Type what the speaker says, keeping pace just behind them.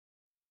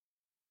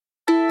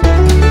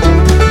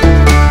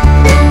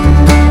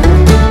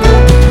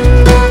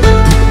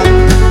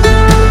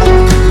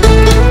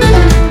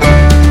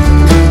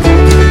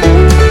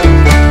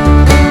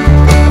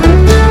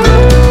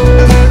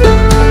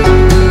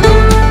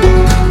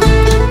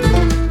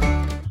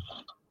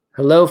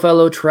Hello,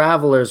 fellow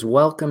travelers.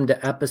 Welcome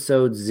to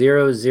episode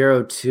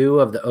 002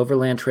 of the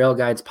Overland Trail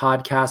Guides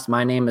podcast.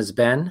 My name is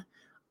Ben.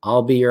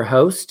 I'll be your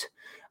host.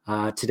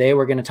 Today,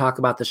 we're going to talk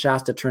about the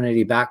Shasta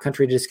Trinity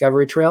Backcountry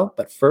Discovery Trail.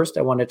 But first,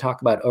 I want to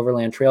talk about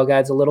Overland Trail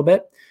Guides a little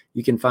bit.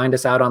 You can find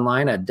us out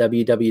online at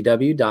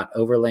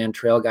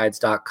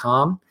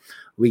www.overlandtrailguides.com.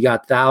 We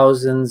got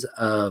thousands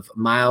of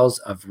miles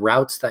of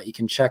routes that you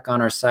can check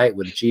on our site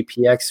with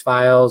GPX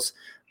files,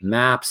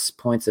 maps,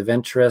 points of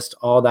interest,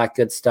 all that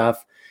good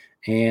stuff.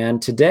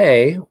 And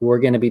today we're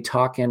going to be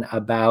talking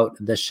about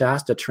the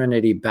Shasta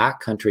Trinity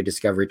Backcountry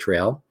Discovery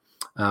Trail.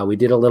 We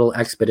did a little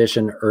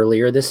expedition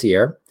earlier this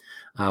year.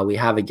 We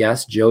have a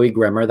guest, Joey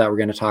Grimmer, that we're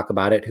going to talk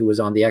about it, who was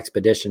on the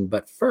expedition.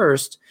 But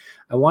first,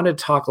 I want to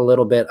talk a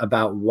little bit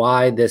about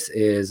why this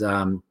is,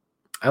 I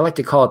like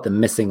to call it the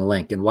missing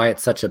link, and why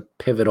it's such a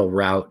pivotal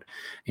route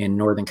in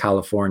Northern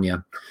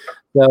California.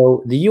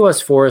 So the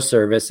U.S. Forest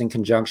Service, in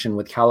conjunction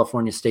with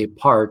California State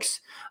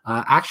Parks,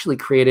 actually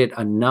created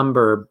a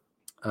number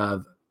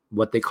of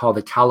what they call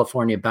the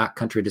California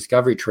Backcountry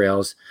Discovery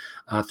Trails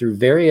through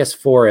various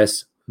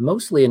forests,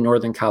 mostly in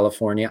Northern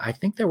California. I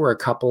think there were a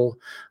couple.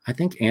 I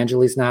think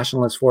Angeles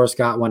National Forest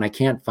got one. I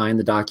can't find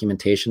the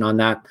documentation on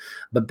that.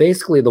 But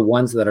basically the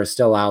ones that are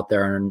still out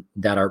there and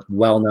that are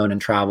well-known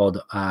and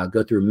traveled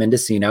go through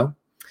Mendocino.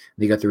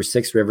 They go through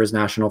Six Rivers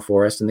National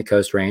Forest and the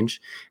Coast Range.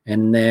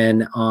 And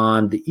then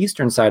on the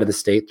eastern side of the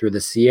state, through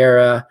the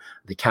Sierra,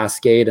 the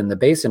Cascade, and the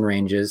Basin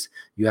Ranges,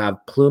 you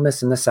have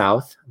Plumas in the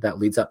south that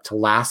leads up to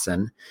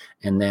Lassen,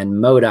 and then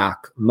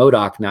Modoc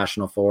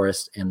National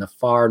Forest in the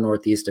far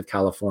northeast of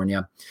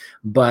California.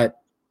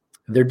 But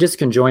they're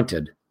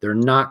disconjointed. They're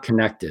not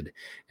connected.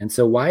 And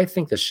so why I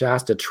think the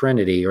Shasta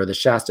Trinity or the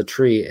Shasta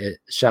T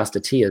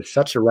is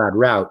such a rad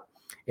route,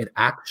 it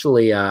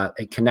actually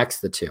it connects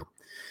the two.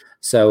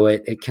 So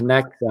it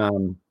connects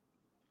the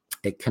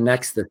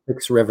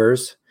Six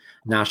Rivers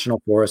National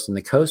Forest and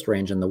the Coast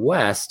Range in the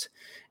west.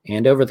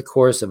 And over the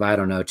course of,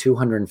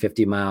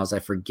 250 miles, I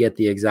forget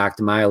the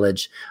exact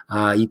mileage,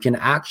 you can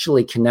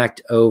actually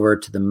connect over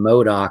to the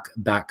Modoc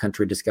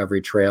Backcountry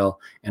Discovery Trail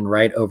and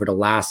right over to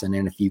Lassen.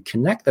 And if you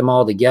connect them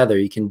all together,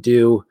 you can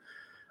do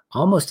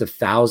almost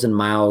 1,000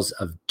 miles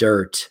of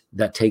dirt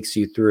that takes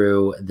you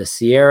through the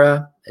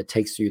Sierra. It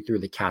takes you through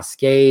the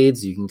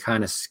Cascades. You can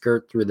kind of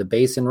skirt through the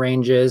Basin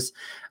Ranges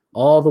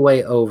all the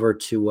way over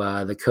to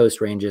the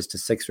Coast Ranges to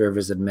Six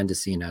Rivers and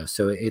Mendocino.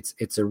 So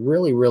it's a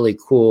really, really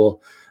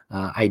cool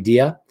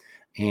idea.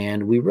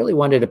 And we really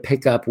wanted to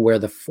pick up where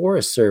the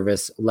Forest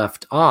Service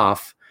left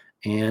off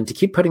and to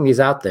keep putting these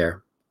out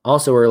there.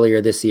 Also,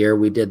 earlier this year,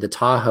 we did the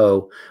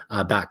Tahoe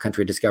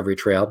Backcountry Discovery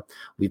Trail.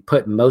 We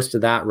put most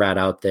of that route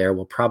out there.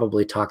 We'll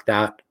probably talk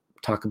about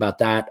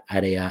that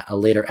at a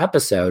later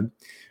episode.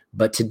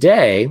 But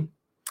today,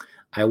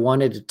 I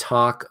wanted to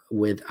talk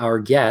with our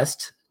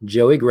guest,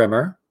 Joey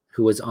Grimmer,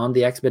 who was on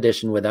the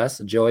expedition with us.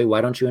 Joey,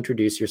 why don't you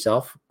introduce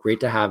yourself?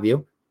 Great to have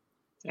you.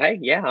 Hi,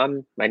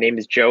 my name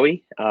is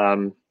Joey,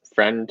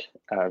 friend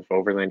of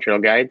Overland Trail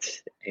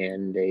Guides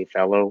and a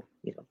fellow,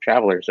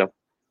 traveler. So.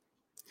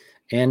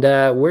 And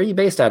where are you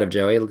based out of,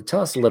 Joey?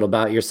 Tell us a little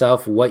about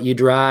yourself, what you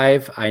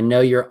drive. I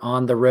know you're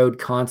on the road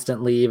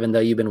constantly, even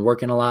though you've been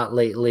working a lot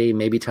lately.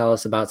 Maybe tell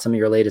us about some of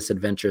your latest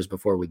adventures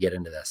before we get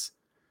into this.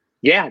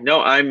 Yeah, no,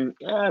 I'm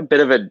a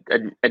bit of a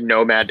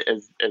nomad,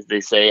 as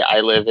they say. I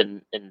live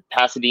in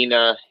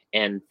Pasadena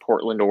and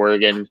Portland,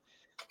 Oregon.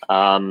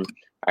 I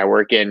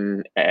work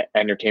in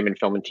entertainment,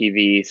 film, and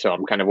TV, so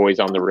I'm kind of always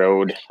on the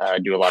road. I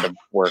do a lot of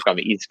work on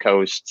the East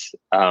Coast,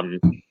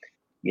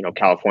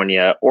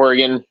 California,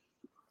 Oregon.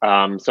 So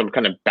I'm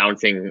kind of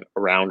bouncing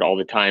around all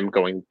the time,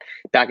 going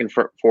back and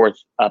forth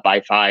up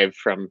I-5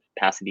 from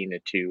Pasadena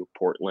to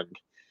Portland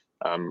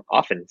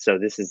often. So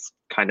this is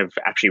kind of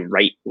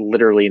actually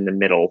literally in the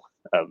middle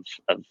of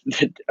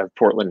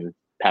Portland and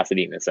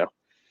Pasadena. So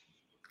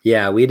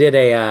yeah, we did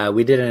an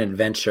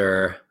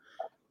adventure.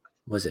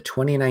 Was it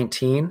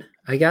 2019,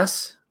 I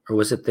guess, or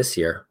was it this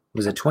year?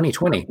 Was it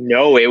 2020?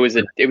 No, it was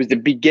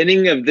the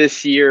beginning of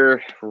this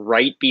year,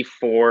 right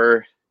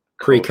before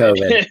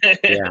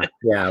pre-COVID.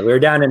 Yeah. We were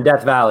down in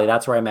Death Valley.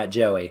 That's where I met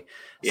Joey.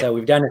 Yeah. So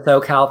we've done a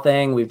SoCal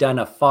thing. We've done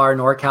a far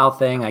NorCal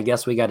thing. I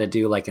guess we got to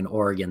do like an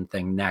Oregon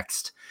thing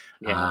next.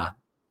 Yeah.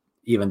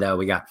 Even though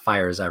we got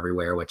fires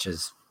everywhere, which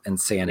is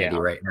insanity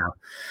right now.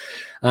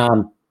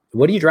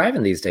 What are you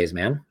driving these days,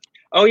 man?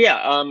 Oh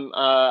yeah.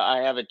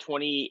 I have a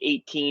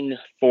 2018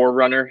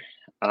 4Runner,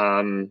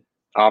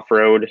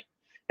 off-road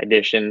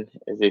edition.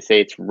 As they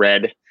say, it's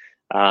red.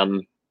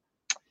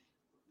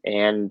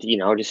 And,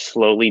 just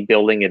slowly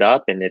building it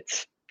up, and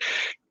it's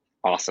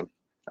awesome.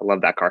 I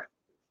love that car.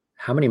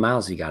 How many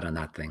miles you got on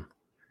that thing?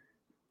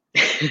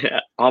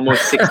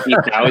 Almost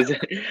 60,000.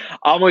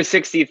 Almost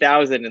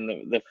 60,000.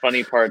 And the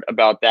funny part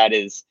about that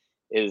is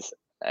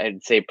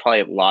I'd say probably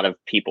a lot of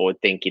people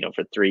would think,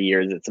 for 3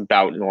 years, it's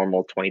about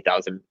normal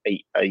 20,000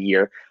 a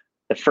year.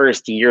 The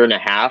first year and a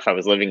half, I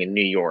was living in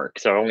New York,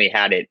 so I only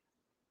had it,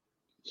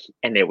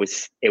 and it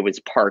was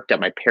parked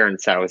at my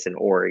parents' house in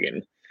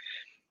Oregon.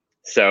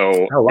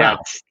 So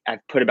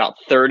I've put about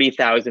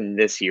 30,000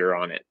 this year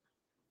on it.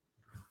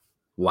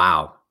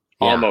 Wow.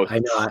 Yeah, almost. I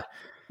know.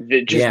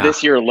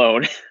 This year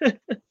alone.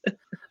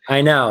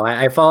 I know.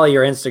 I follow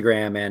your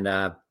Instagram,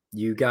 and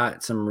you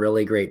got some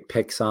really great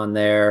pics on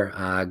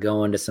there,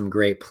 going to some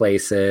great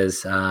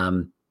places.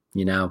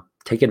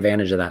 Take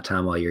advantage of that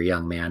time while you're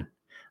young, man.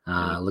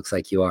 Looks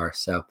like you are.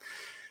 So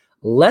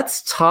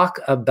let's talk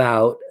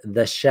about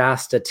the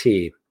Shasta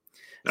T.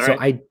 All So right.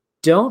 I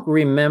don't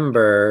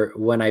remember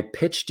when I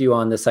pitched you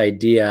on this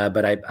idea,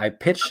 but I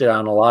pitched it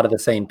on a lot of the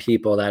same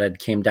people that had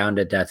came down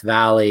to Death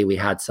Valley. We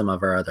had some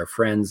of our other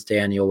friends.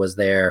 Daniel was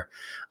there.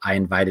 I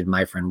invited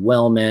my friend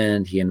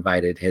Wilman. He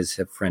invited his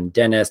friend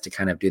Dennis to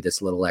kind of do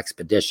this little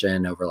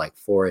expedition over like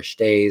 4-ish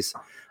days.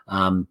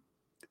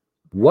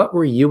 What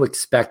were you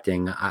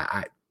expecting?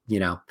 I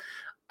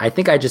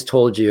think I just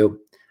told you,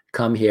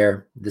 come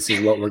here. This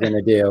is what we're going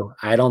to do.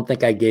 I don't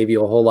think I gave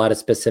you a whole lot of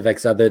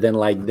specifics other than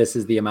like, this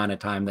is the amount of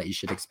time that you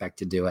should expect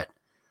to do it.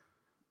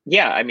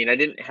 Yeah. I mean, I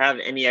didn't have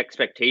any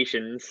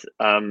expectations.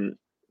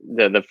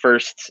 The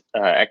first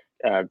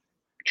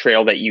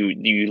trail that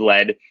you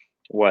led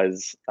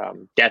was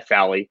Death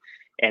Valley.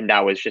 And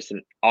that was just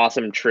an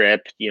awesome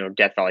trip,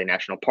 Death Valley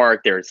National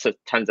Park. There's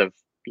tons of,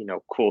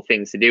 cool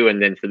things to do.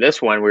 And then for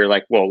this one, we were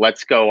like, well,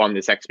 let's go on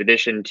this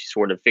expedition to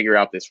sort of figure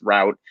out this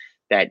route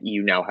that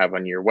you now have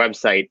on your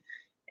website.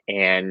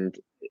 And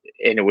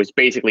it was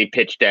basically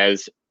pitched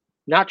as,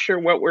 not sure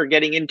what we're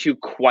getting into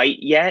quite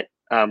yet.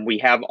 We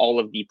have all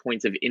of the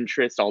points of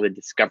interest, all the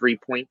discovery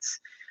points.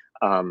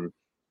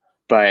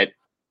 But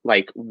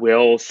like,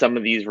 will some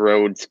of these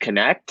roads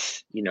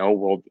connect? We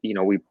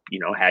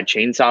had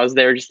chainsaws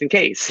there just in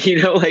case, we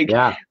did.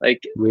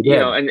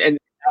 And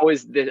that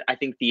was I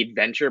think the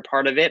adventure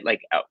part of it.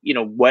 Like,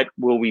 what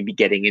will we be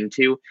getting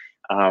into?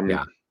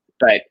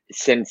 But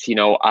since,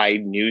 I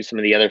knew some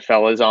of the other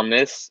fellas on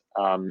this,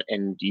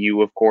 and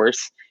you, of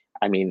course,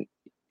 I mean,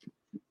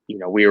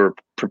 we were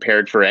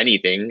prepared for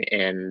anything,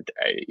 and,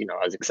 I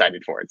was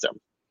excited for it. So,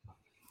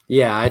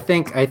 yeah, I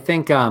think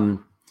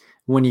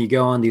when you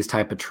go on these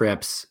type of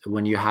trips,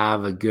 when you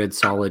have a good,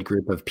 solid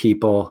group of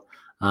people,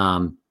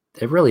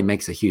 it really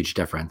makes a huge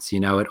difference.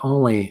 It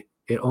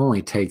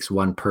only takes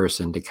one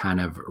person to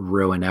kind of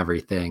ruin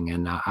everything.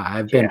 And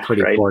I've been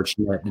pretty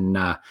fortunate in,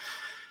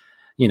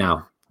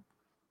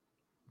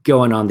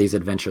 going on these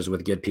adventures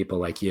with good people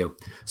like you.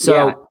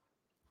 So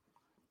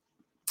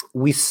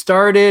we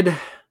started,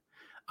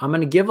 I'm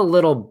going to give a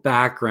little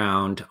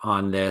background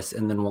on this,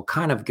 and then we'll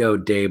kind of go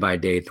day by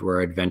day through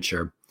our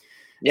adventure.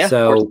 Yeah.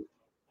 So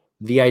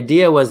the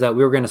idea was that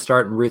we were going to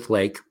start in Ruth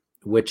Lake,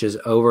 which is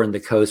over in the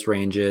Coast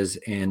Ranges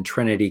in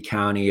Trinity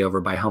County, over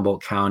by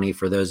Humboldt County,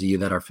 for those of you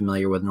that are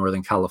familiar with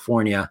Northern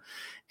California.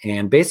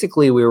 And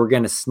basically we were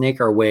going to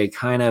snake our way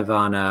kind of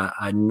on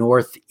a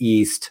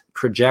northeast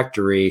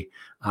trajectory,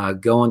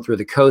 going through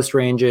the Coast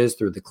Ranges,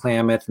 through the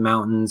Klamath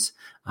Mountains,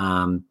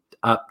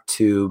 up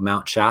to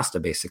Mount Shasta,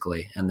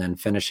 basically, and then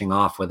finishing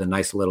off with a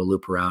nice little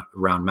loop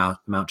around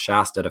Mount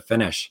Shasta to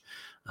finish.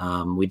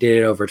 We did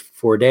it over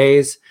 4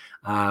 days.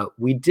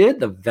 We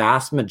did the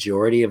vast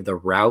majority of the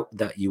route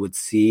that you would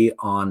see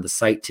on the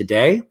site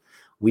today.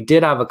 We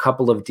did have a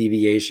couple of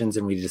deviations,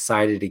 and we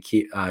decided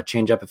to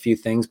change up a few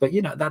things, but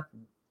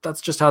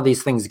that's just how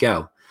these things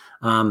go.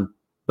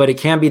 But it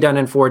can be done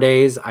in 4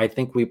 days. I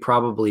think we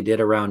probably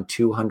did around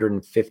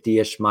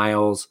 250-ish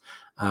miles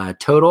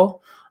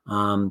total.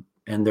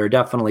 And there are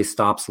definitely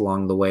stops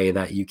along the way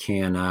that you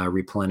can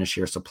replenish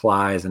your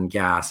supplies and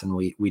gas. And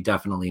we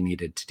definitely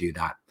needed to do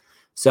that.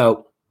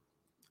 So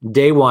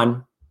day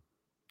one,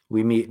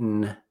 we meet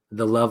in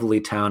the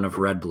lovely town of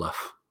Red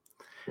Bluff.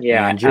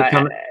 Yeah.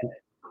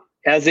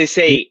 As they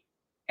say,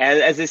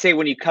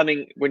 when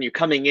you're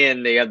coming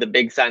in, they have the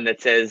big sign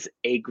that says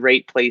 "A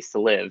great place to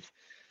live."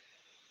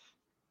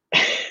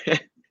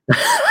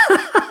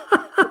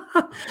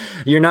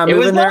 You're not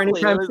moving there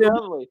anytime soon?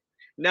 Lovely.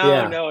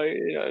 No,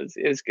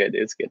 it was good.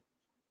 It's good.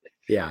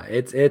 Yeah,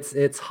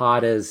 it's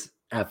hot as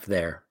F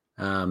there.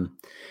 And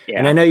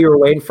I know you were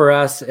waiting for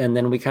us, and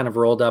then we kind of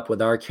rolled up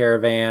with our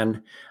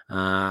caravan.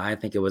 I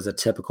think it was a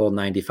typical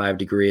 95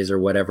 degrees or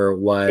whatever it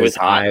was. It was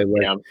hot.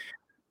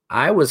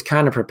 I was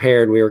kind of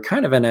prepared. We were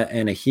kind of in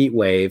a heat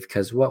wave,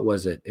 because what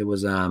was it? It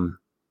was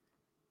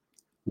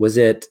was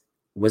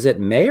it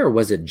May or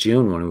was it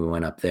June when we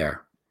went up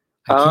there?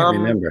 I can't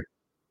remember.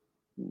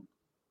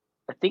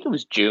 I think it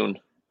was June.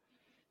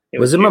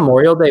 Was it June.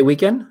 Memorial Day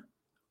weekend,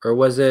 or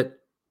was it?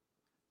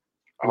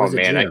 Oh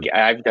man,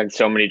 I've done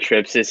so many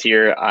trips this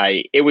year.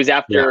 It was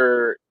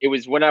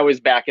when I was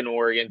back in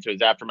Oregon, so it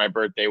was after my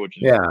birthday, which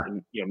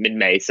was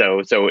mid-May.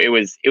 So it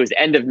was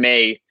end of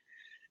May.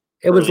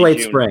 It was late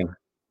June. Spring.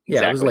 Yeah,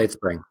 exactly. It was late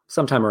spring,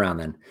 sometime around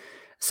then.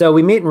 So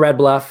we meet in Red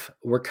Bluff.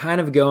 We're kind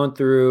of going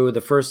through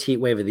the first heat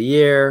wave of the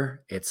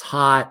year. It's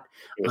hot.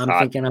 I'm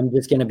thinking I'm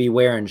just going to be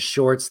wearing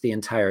shorts the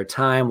entire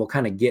time. We'll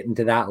kind of get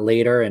into that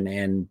later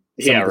and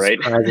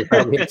surprises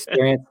that we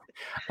experienced.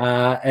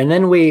 And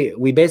then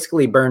we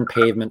basically burned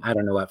pavement, I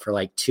don't know what, for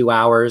like 2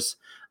 hours,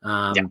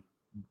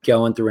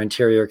 going through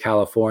interior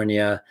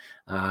California,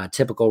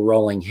 typical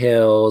rolling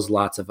hills,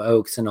 lots of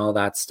oaks and all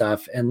that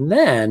stuff. And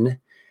then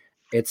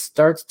it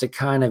starts to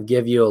kind of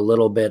give you a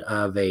little bit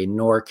of a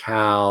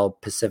NorCal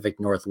Pacific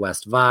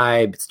Northwest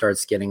vibe. It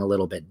starts getting a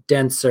little bit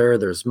denser.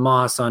 There's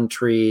moss on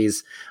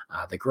trees.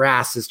 The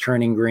grass is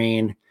turning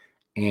green,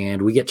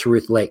 and we get to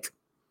Ruth Lake.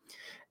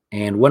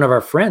 And one of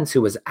our friends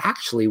who was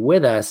actually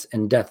with us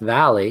in Death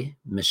Valley,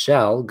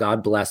 Michelle,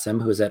 God bless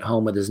him, who's at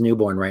home with his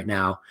newborn right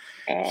now,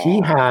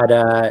 he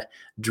had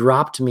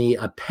dropped me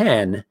a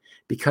pen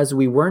because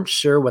we weren't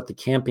sure what the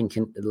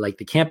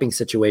camping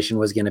situation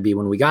was going to be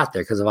when we got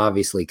there because of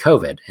obviously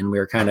COVID, and we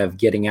were kind of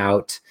getting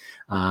out.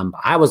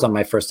 I was on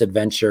my first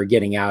adventure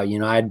getting out.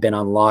 I'd been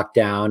on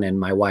lockdown, and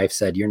my wife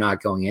said, "You're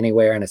not going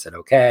anywhere." And I said,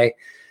 "Okay."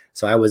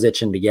 So I was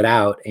itching to get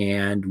out.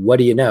 And what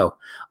do you know?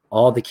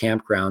 All the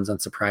campgrounds,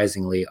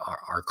 unsurprisingly,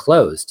 are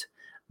closed.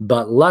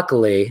 But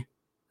luckily,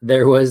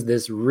 there was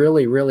this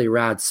really, really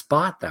rad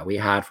spot that we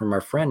had from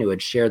our friend who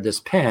had shared this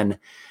pen,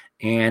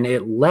 and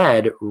it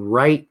led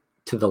right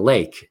to the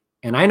lake.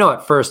 And I know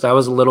at first I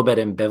was a little bit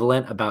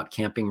ambivalent about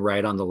camping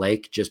right on the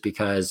lake just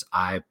because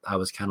I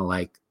was kind of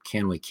like,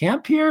 can we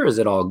camp here? Is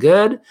it all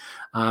good?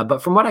 But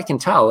from what I can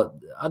tell,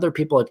 other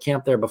people had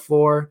camped there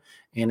before,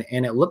 and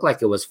it looked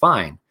like it was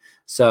fine.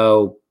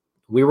 So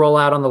we roll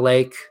out on the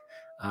lake,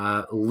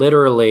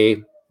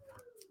 literally,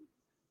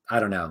 I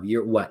don't know,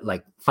 you're what,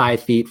 like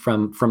 5 feet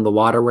from the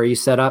water where you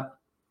set up?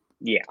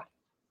 Yeah.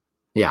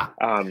 Yeah.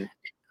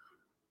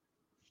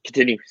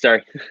 Continue.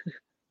 Sorry.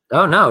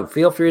 Oh, no,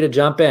 feel free to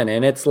jump in.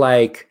 And it's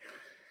like,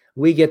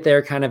 we get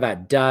there kind of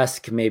at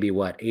dusk, maybe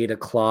 8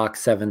 o'clock,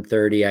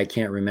 7:30. I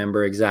can't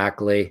remember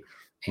exactly.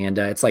 And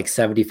it's like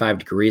 75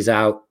 degrees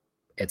out.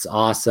 It's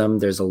awesome.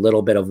 There's a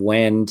little bit of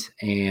wind,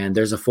 and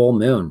there's a full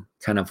moon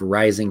kind of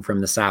rising from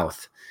the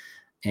south.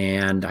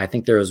 And I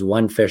think there was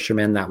one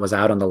fisherman that was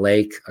out on the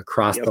lake.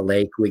 Across the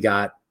lake, we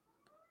got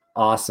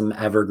awesome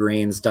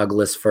evergreens,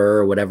 Douglas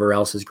fir, whatever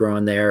else is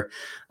growing there,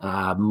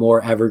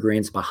 more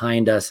evergreens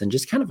behind us, and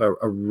just kind of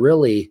a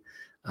really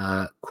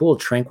cool,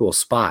 tranquil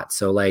spot.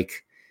 So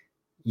like,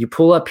 you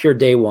pull up here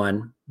day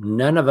one,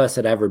 none of us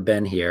had ever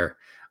been here.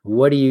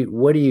 What are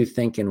you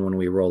thinking when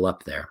we roll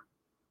up there?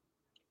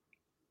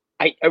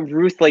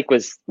 Ruth Lake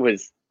was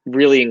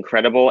really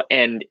incredible.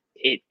 And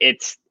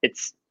it's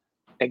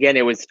again,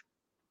 it was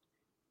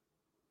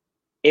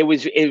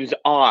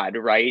odd,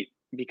 right?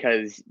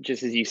 Because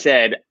just as you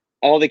said,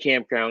 all the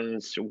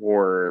campgrounds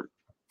were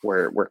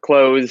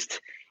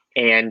closed,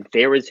 and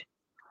there was,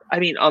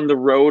 on the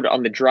road,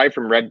 on the drive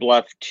from Red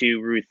Bluff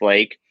to Ruth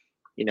Lake,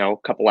 a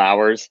couple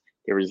hours,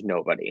 there was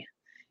nobody.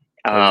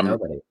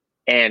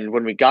 And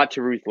when we got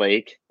to Ruth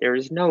Lake, there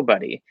was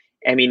nobody.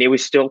 It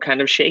was still kind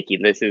of shaky.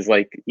 This is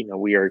like,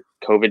 we are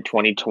COVID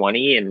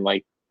 2020, and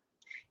like,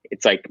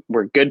 it's like,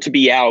 we're good to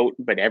be out,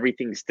 but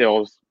everything's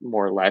still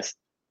more or less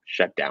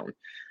shut down.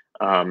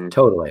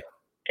 Totally.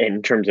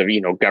 In terms of,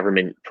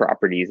 government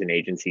properties and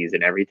agencies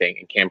and everything,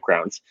 and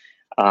campgrounds.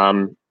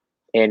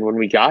 And when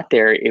we got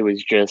there, it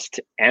was just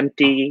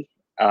empty.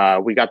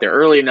 We got there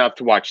early enough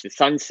to watch the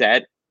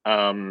sunset.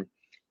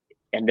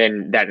 And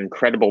then that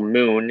incredible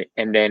moon.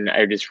 And then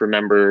I just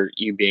remember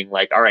you being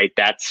like, all right,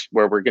 that's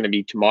where we're going to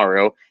be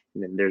tomorrow.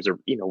 And then there's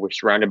we're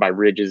surrounded by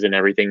ridges and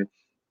everything,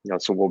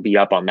 so we'll be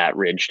up on that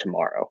ridge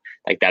tomorrow.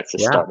 Like, that's the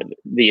start of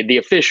the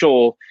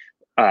official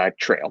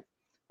trail.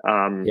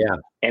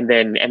 And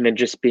then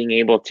just being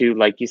able to,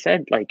 like you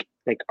said, like,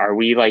 are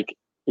we like,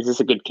 is this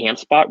a good camp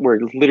spot?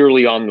 We're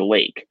literally on the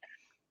lake.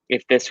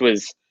 If this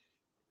was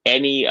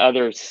any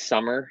other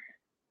summer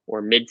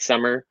or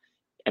midsummer,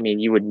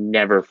 you would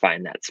never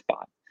find that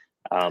spot.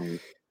 I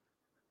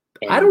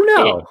don't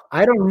know.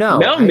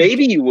 No,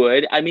 maybe you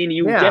would.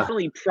 You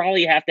definitely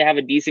probably have to have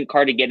a decent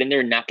car to get in there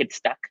and not get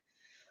stuck.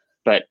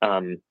 But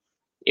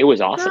it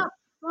was awesome.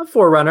 A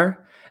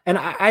Forerunner. And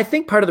I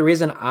think part of the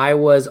reason I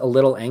was a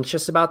little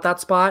anxious about that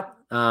spot,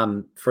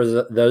 for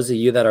those of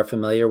you that are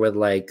familiar with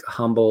like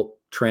Humboldt,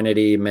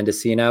 Trinity,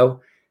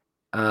 Mendocino,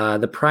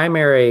 the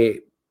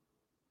primary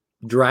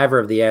driver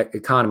of the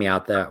economy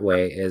out that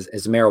way is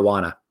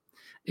marijuana.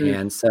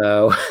 And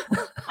so,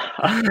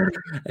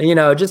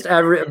 just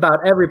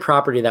about every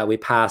property that we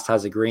passed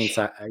has a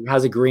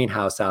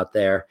greenhouse out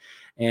there.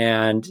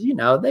 And,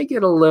 they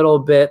get a little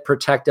bit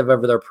protective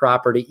over their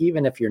property,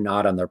 even if you're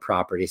not on their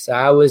property. So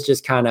I was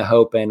just kind of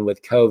hoping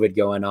with COVID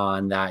going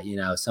on that,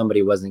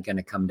 somebody wasn't going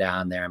to come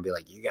down there and be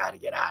like, you got to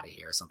get out of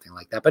here or something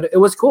like that. But it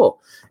was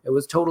cool. It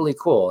was totally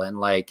cool. And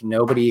like,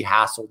 nobody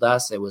hassled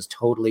us. It was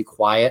totally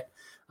quiet.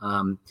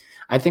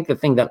 I think the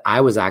thing that I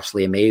was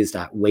actually amazed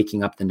at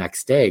waking up the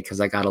next day, because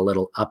I got a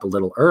little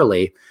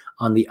early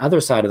on the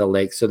other side of the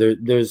lake. So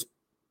there's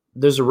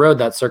a road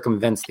that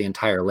circumvents the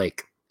entire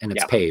lake, and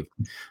it's paved.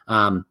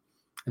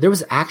 There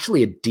was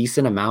actually a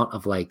decent amount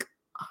of like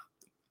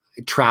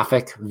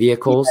traffic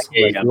vehicles,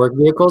 work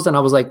vehicles. And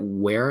I was like,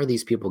 where are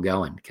these people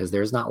going? Because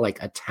there's not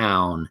like a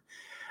town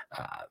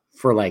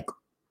for like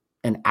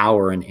an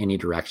hour in any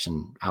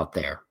direction out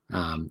there.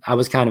 I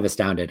was kind of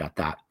astounded at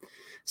that.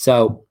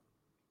 So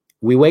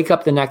we wake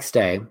up the next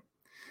day.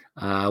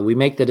 we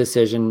make the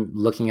decision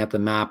looking at the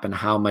map and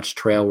how much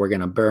trail we're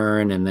going to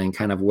burn, and then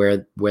kind of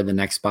where the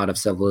next spot of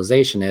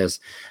civilization is,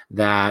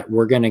 that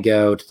we're going to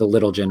go to the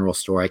little general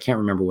store. I can't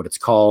remember what it's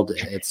called.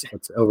 It's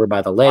over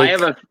by the lake.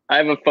 I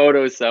have a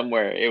photo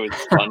somewhere. It was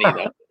funny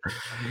though.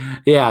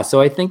 Yeah,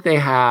 so I think they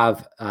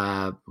have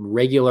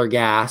regular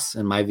gas,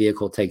 and my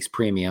vehicle takes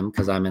premium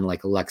because I'm in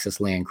like a Lexus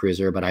Land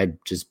Cruiser, but I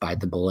just bite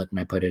the bullet and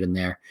I put it in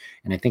there.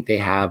 And I think they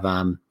have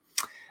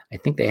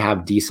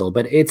diesel.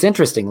 But it's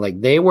interesting. Like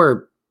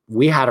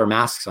we had our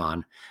masks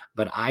on,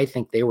 but I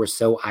think they were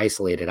so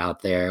isolated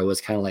out there. It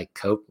was kind of like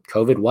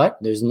COVID. What?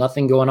 There's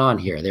nothing going on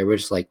here. They were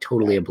just like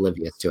totally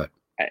oblivious to it.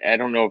 I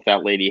don't know if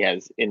that lady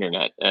has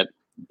internet at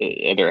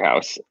her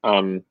house.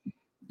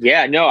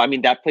 Yeah, no, I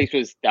mean, that place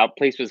was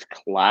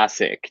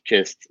classic.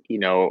 Just,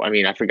 I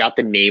mean, I forgot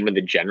the name of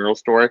the general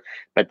store,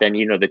 but then,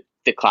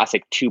 the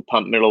classic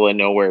 2-pump middle of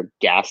nowhere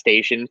gas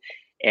station.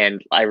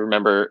 And I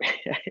remember,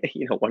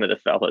 one of the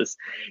fellas,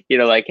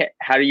 like,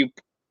 how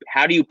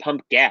do you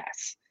pump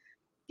gas?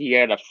 You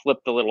got to flip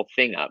the little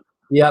thing up.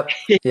 Yep.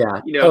 Yeah.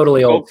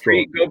 Totally old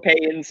school. Go pay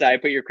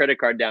inside, put your credit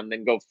card down,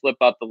 then go flip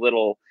up the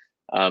little,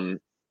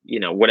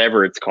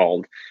 whatever it's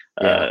called,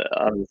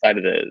 on the side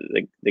of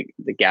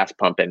the gas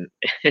pump. And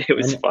it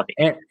was funny.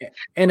 And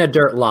in a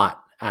dirt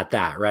lot at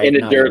that, right?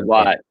 In a dirt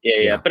lot.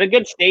 Yeah. But a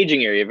good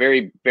staging area,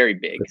 very, very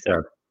big.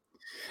 Sure.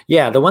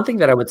 Yeah. The one thing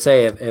that I would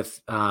say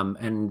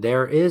and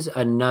there is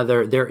a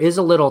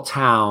little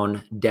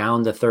town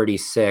down the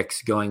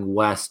 36 going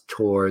west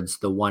towards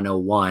the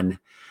 101.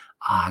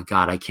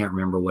 God, I can't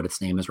remember what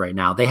its name is right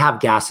now. They have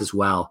gas as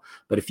well.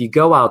 But if you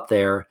go out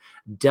there,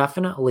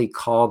 definitely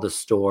call the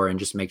store and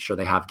just make sure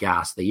they have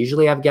gas. They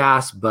usually have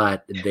gas,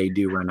 but they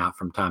do run out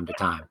from time to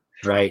time,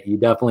 right? You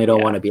definitely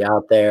don't want to be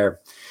out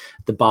there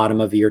at the bottom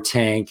of your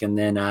tank and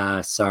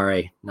then,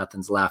 sorry,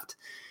 nothing's left.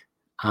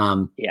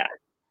 Yeah.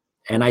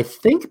 And I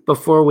think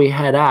before we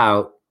headed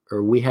out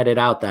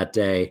that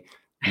day,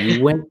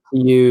 you went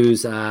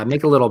to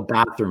make a little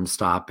bathroom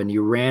stop, and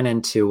you ran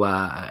into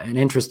an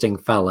interesting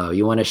fellow.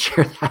 You want to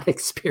share that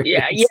experience?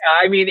 Yeah.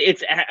 I mean,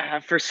 it's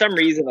for some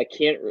reason I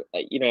can't.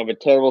 I'm a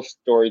terrible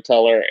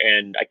storyteller,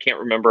 and I can't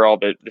remember all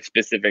the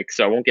specifics,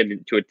 so I won't get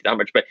into it that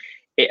much. But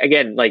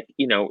again,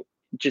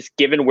 just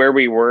given where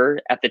we were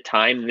at the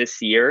time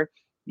this year,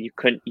 you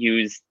couldn't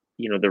use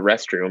the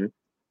restroom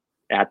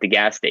at the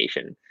gas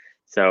station,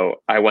 so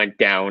I went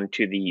down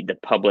to the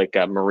public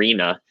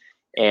marina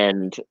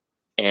and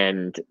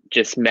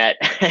just met,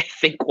 I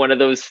think, one of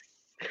those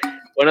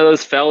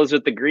fellas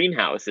with the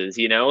greenhouses,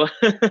 and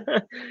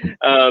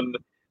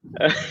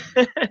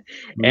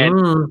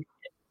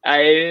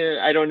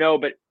I don't know,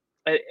 but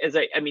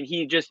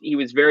he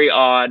was very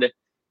odd,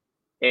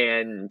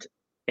 and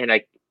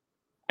I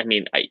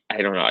mean, I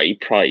don't know, I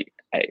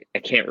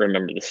can't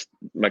remember this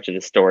much of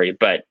the story,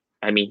 but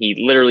I mean, he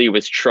literally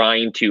was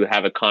trying to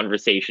have a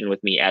conversation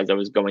with me as I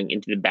was going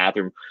into the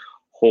bathroom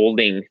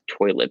holding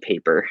toilet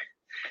paper.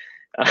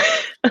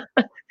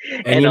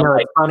 And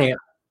it's funny.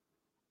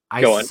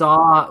 I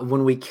saw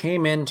when we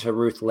came into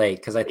Ruth Lake,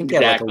 because I think he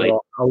had like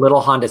a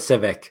little Honda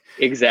Civic.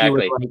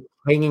 Exactly. He was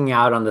hanging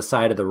out on the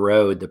side of the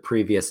road the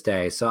previous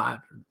day. So I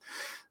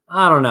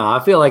don't know.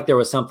 I feel like there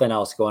was something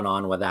else going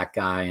on with that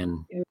guy,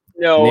 and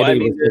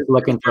maybe he was just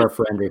looking for a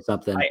friend or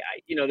something.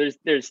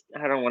 There's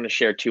I don't want to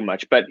share too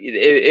much, but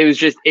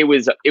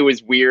it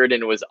was weird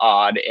and it was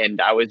odd, and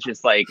I was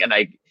just like, and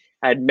I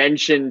had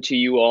mentioned to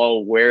you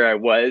all where I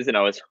was, and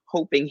I was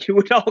hoping you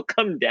would all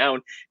come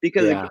down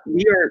because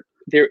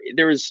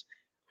there was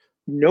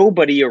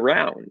nobody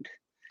around.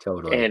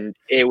 Totally. And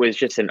it was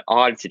just an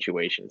odd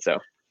situation. So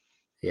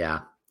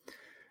yeah,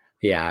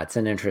 it's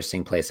an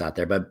interesting place out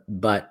there,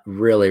 but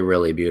really,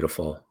 really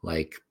beautiful.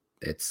 Like,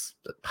 it's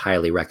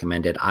highly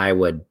recommended. I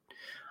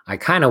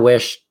kind of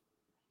wish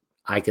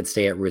I could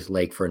stay at Ruth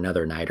Lake for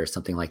another night or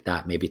something like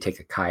that. Maybe take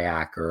a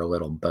kayak or a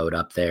little boat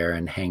up there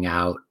and hang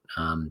out,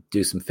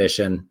 do some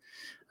fishing.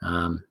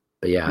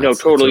 But yeah, no,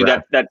 totally.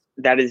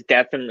 That is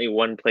definitely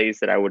one place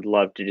that I would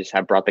love to just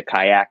have brought the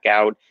kayak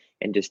out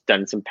and just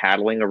done some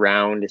paddling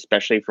around,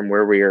 especially from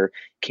where we were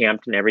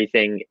camped and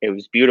everything. It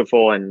was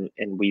beautiful. And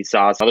we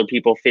saw some other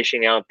people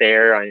fishing out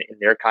there in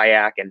their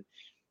kayak, and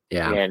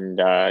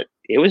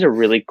it was a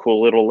really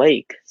cool little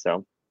lake.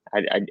 So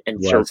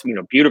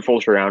beautiful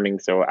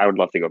surroundings. So I would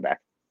love to go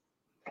back.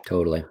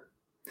 Totally.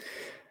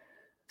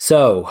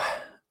 So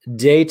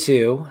day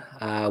 2,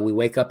 we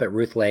wake up at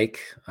Ruth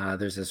Lake.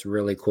 There's this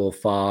really cool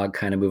fog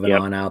kind of moving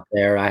on out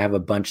there. I have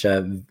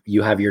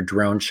you have your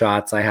drone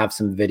shots. I have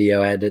some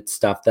video edit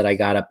stuff that I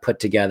got to put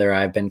together.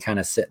 I've been kind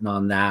of sitting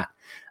on that.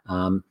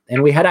 And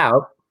we head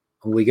out,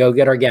 we go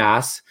get our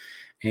gas,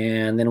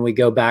 and then we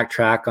go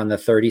backtrack on the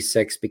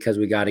 36 because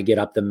we got to get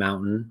up the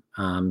mountain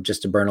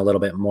just to burn a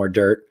little bit more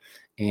dirt.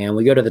 And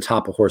we go to the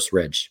top of Horse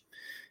Ridge,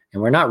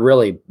 and we're not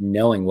really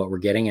knowing what we're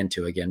getting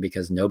into again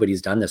because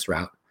nobody's done this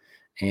route.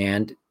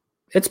 And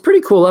it's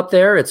pretty cool up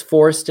there. It's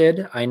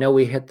forested. I know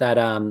we hit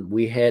that.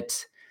 We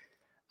hit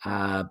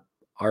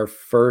our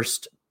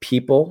first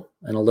people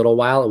in a little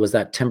while. It was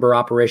that timber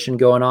operation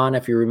going on,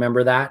 if you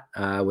remember that,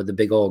 with the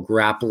big old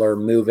grappler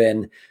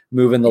moving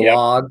the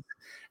log.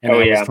 And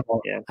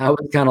I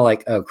was kind of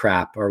like, oh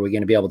crap, are we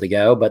going to be able to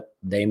go? But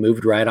they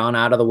moved right on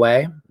out of the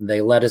way.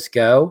 They let us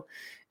go.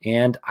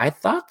 And I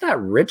thought that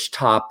ridge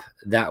top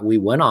that we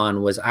went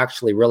on was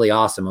actually really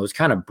awesome. It was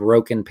kind of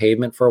broken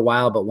pavement for a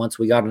while, but once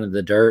we got into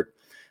the dirt,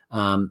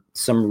 some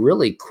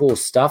really cool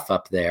stuff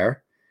up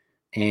there.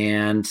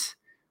 And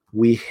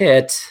we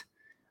hit,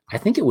 I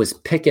think it was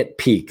Pickett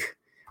Peak,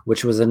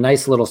 which was a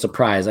nice little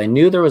surprise. I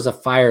knew there was a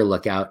fire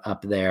lookout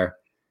up there.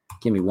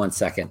 Give me 1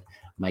 second.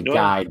 My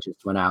guide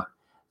just went out.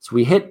 So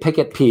we hit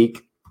Pickett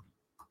Peak.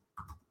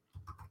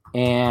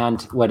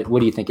 And what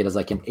do you think it is?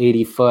 Like an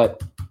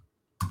 80-foot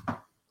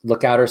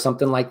lookout or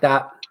something like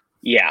that?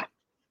 Yeah.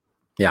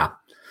 Yeah.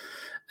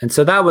 And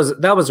so that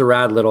was a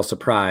rad little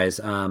surprise.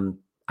 I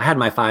had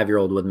my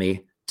 5-year-old with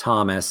me,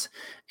 Thomas,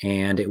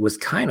 and it was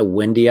kind of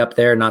windy up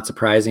there. Not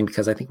surprising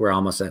because I think we're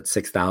almost at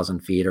 6,000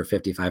 feet or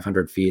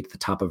 5,500 feet at the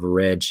top of a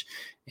ridge.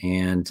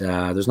 And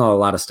there's not a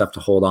lot of stuff to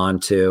hold on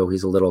to.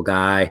 He's a little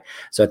guy.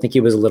 So I think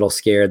he was a little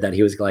scared that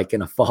he was like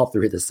going to fall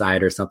through the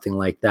side or something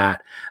like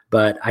that.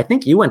 But I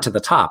think you went to the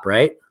top,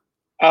 right?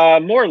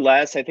 More or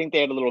less. I think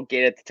they had a little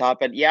gate at the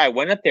top. But yeah, I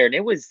went up there and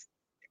it was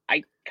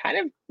kind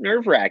of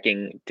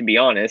nerve-wracking, to be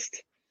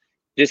honest.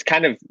 Just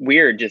kind of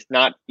weird, just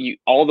not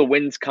all the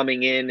winds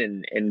coming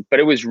in but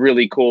it was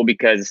really cool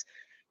because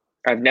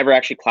I've never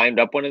actually climbed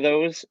up one of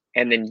those.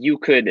 And then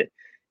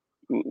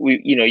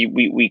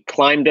we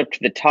climbed up to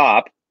the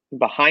top.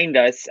 Behind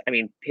us, I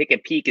mean,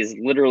 Pickett Peak is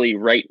literally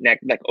right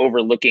next, like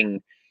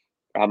overlooking,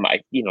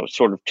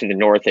 sort of to the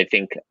north, I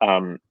think,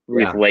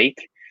 Ruth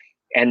Lake.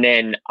 And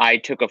then I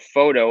took a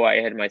photo. I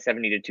had my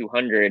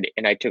 70-200,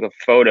 and I took a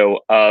photo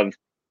of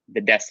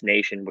the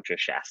destination, which was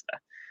Shasta.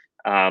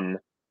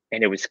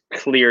 And it was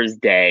clear as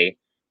day.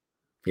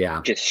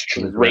 Yeah. Just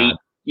straight,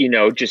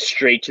 just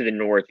straight to the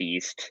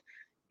northeast.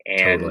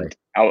 And totally.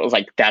 I was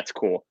like, that's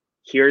cool.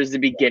 Here's the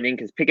beginning,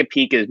 because Pickett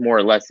Peak is more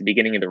or less the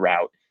beginning of the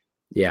route.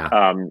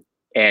 Yeah.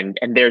 And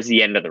there's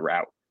the end of the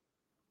route.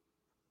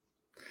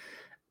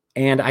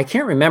 And I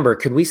can't remember.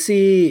 Could we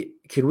see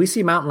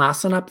Mount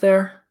Lassen up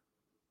there?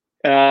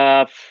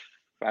 I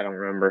don't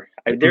remember.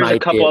 There's a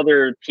couple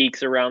other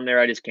peaks around there.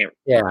 I just can't.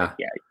 Yeah.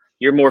 Yeah.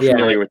 You're more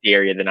familiar with the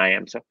area than I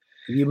am. So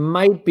you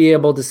might be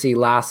able to see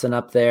Lassen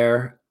up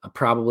there,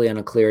 probably on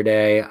a clear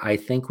day. I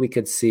think we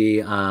could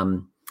see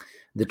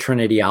the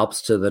Trinity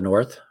Alps to the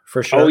north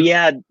for sure. Oh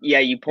yeah. Yeah.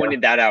 You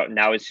pointed that out, and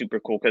that was super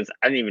cool because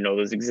I didn't even know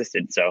those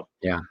existed. So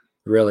yeah.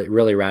 Really,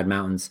 really rad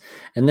mountains.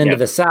 And then to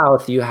the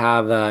south, you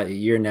have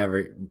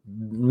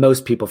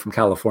most people from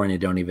California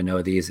don't even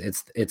know these.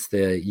 It's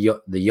the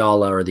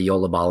Yola or the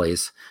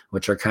Yola-Ballies,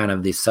 which are kind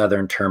of the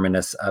southern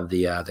terminus of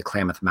the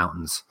Klamath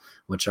Mountains,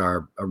 which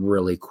are a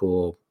really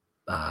cool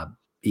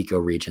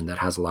eco-region that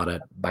has a lot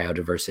of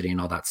biodiversity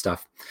and all that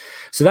stuff.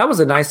 So that was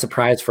a nice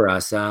surprise for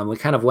us. We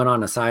kind of went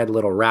on a side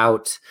little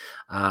route.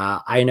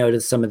 I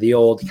noticed some of the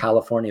old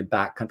California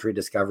backcountry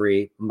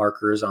discovery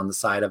markers on the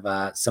side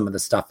of some of the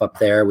stuff up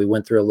there. We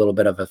went through a little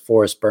bit of a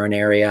forest burn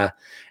area,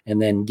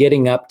 and then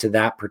getting up to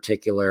that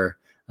particular,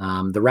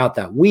 the route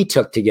that we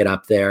took to get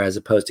up there, as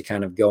opposed to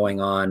kind of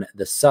going on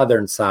the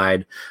southern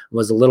side,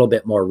 was a little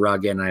bit more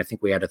rugged. And I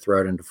think we had to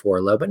throw it into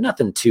 4-low, but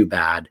nothing too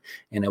bad.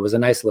 And it was a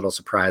nice little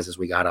surprise as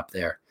we got up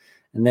there.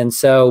 And then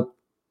so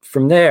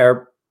from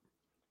there,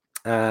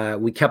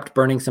 we kept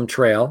burning some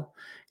trail.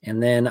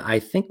 And then I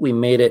think we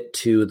made it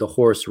to the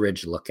Horse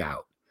Ridge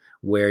Lookout,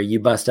 where you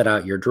busted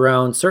out your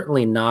drone.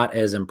 Certainly not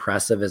as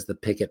impressive as the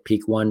Pickett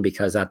Peak one,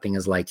 because that thing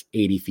is like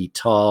 80 feet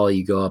tall.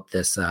 You go up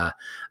this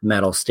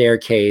metal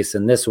staircase,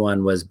 and this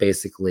one was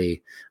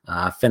basically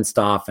fenced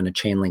off in a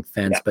chain link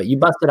fence. Yeah. But you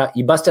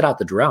busted out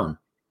the drone.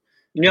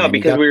 No,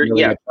 because we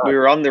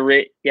were on the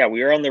ridge. Yeah,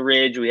 we were on the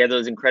ridge. We had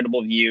those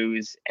incredible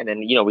views, and then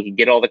we could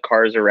get all the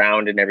cars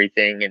around and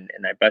everything. And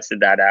I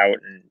busted that out,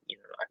 and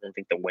I don't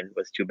think the wind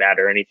was too bad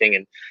or anything.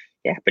 And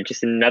yeah, but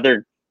just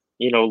another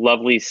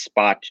lovely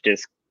spot to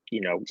just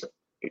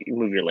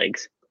move your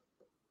legs.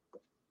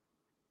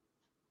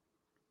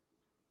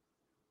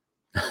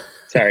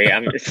 Sorry,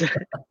 I'm just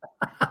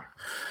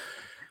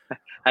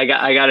I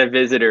got a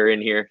visitor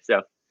in here,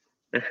 so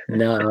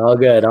no, all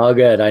good.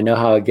 I know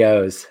how it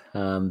goes.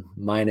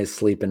 Mine is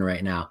sleeping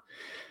right now.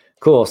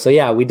 Cool. So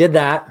yeah, we did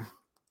that.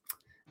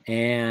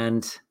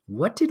 And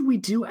what did we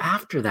do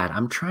after that?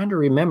 I'm trying to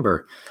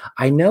remember.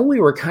 I know we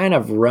were kind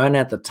of run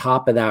at the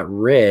top of that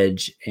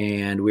ridge,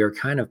 and we were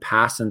kind of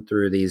passing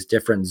through these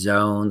different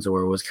zones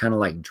where it was kind of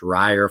like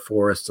drier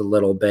forest a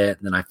little bit.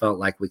 And then I felt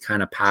like we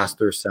kind of passed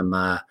through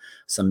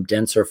some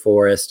denser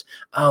forest.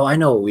 Oh, I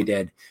know what we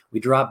did. We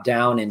dropped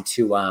down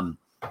into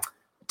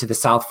to the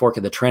South Fork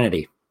of the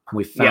Trinity.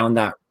 We found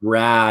that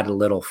rad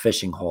little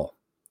fishing hole.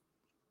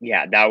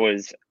 Yeah, that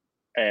was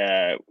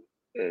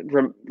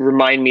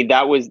remind me,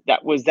 that was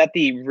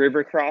the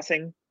river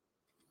crossing?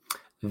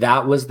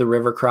 That was the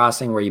river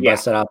crossing where you Yeah.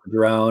 busted out the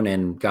drone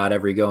and got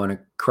every going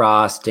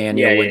across. Yeah.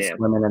 Daniel Yeah. went Yeah.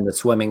 swimming in the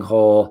swimming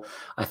hole.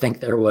 I think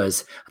there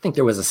was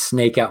a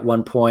snake at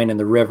one point in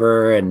the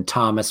river, and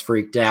Thomas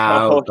freaked Oh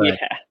out. But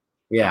yeah.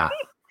 yeah,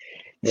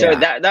 So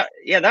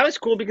yeah, that was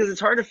cool because it's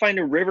hard to find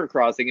a river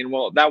crossing, and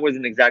well, that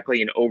wasn't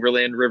exactly an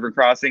overland river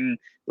crossing,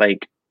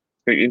 like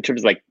in terms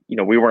of like,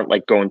 we weren't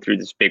like going through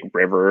this big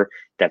river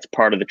that's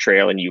part of the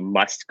trail and you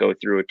must go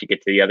through it to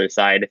get to the other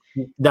side.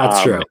 that's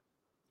Um, true.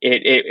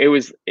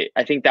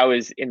 I think that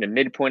was in the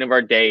midpoint of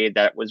our day.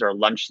 That was our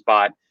lunch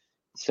spot.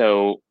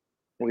 So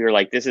we were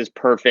like, this is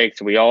perfect.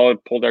 So we all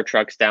pulled our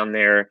trucks down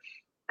there,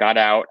 got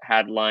out,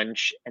 had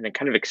lunch, and then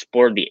kind of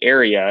explored the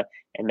area.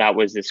 And that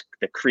was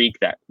the creek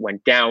that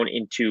went down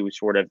into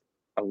sort of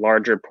a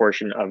larger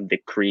portion of the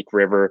Creek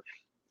River,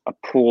 a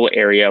pool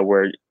area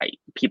where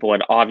people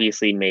had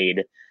obviously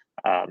made,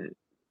 um,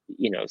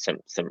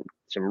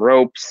 some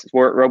rope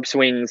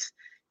swings,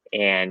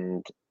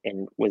 and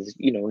was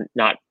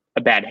not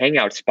a bad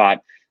hangout spot.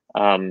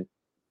 Um,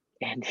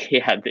 and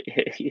yeah,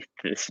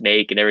 the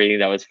snake and everything,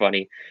 that was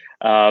funny.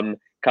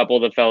 Couple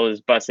of the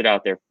fellas busted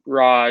out their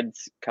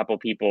rods. Couple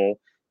people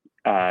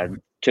uh,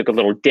 took a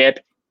little dip.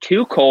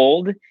 Too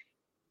cold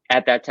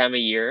at that time of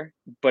year,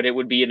 but it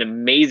would be an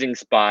amazing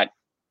spot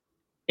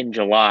in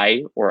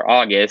July or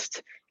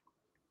August.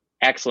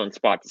 Excellent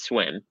spot to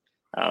swim.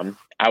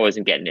 I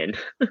wasn't getting in.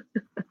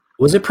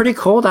 Was it pretty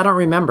cold? I don't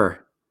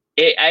remember.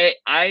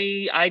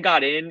 I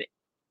got in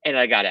and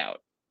I got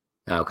out.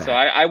 So Okay.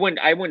 I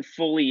went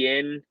fully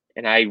in,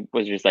 and I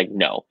was just like,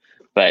 no.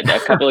 But a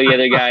couple of the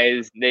other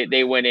guys,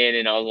 they went in,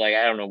 and I was like,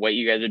 I don't know what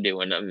you guys are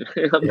doing. I'm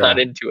not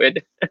Yeah. into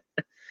it.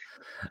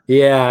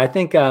 Yeah, I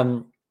think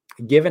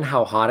given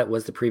how hot it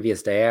was the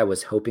previous day, I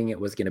was hoping it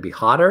was going to be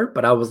hotter,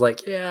 but I was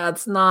like, yeah,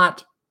 it's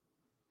not.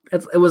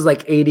 It was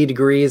like 80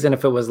 degrees, and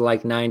if it was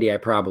like 90, I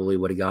probably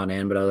would have gone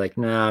in, but I was like,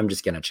 nah, I'm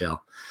just going to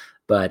chill.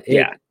 But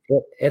Yeah.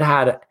 it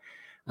had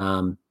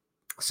um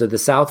so the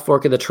South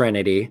Fork of the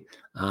Trinity,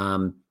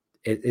 um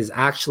it is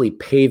actually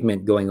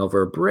pavement going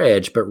over a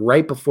bridge, but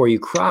right before you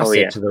Oh cross it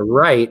yeah. to the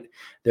right,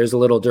 there's a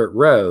little dirt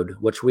road,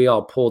 which we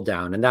all pulled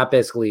down. And that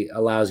basically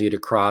allows you to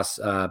cross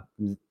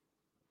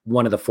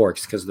one of the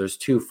forks, because there's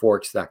two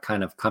forks that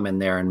kind of come in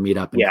there and meet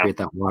up and Yeah. create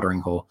that watering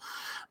hole.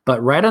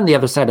 But right on the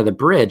other side of the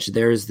bridge,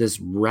 there's this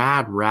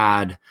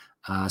rad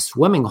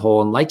swimming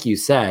hole. And like you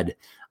said,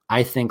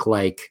 I think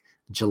like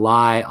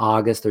July,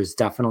 August, there's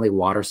definitely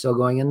water still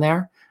going in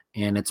there.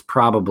 And it's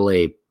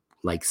probably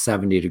like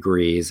 70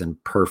 degrees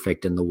and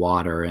perfect in the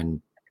water and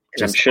And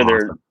I'm just sure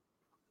awesome.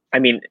 I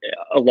mean,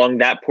 along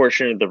that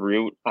portion of the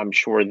route, I'm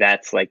sure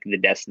that's like the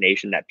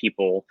destination that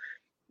people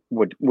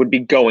would be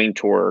going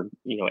toward,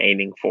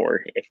 aiming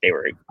for if they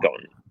were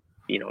going,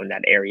 in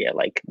that area.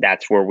 Like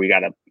that's where we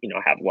gotta,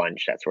 have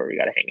lunch. That's where we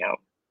gotta hang out.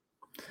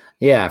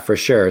 Yeah, for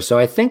sure. So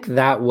I think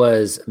that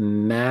was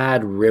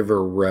Mad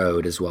River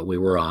Road is what we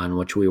were on,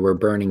 which we were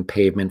burning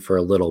pavement for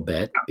a little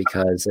bit,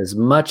 because as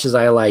much as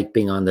I like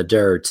being on the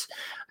dirt,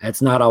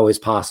 it's not always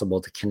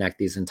possible to connect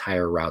these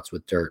entire routes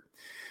with dirt.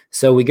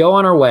 So we go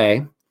on our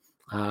way.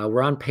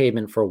 We're on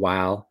pavement for a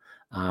while.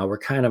 We're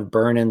kind of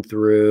burning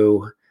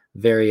through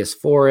various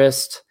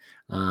forests.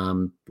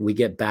 We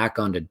get back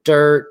onto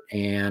dirt,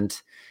 and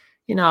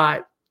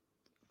I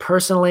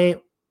personally,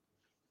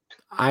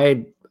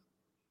 I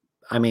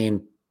I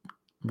mean,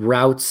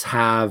 routes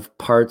have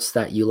parts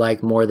that you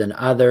like more than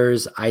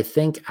others. I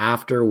think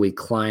after we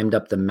climbed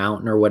up the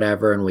mountain or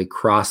whatever and we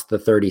crossed the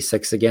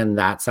 36 again,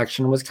 that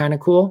section was kind of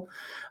cool.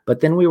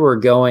 But then we were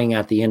going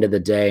at the end of the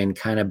day and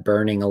kind of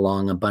burning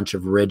along a bunch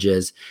of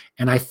ridges.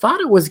 And I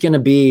thought it was going to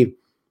be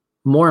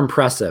more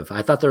impressive.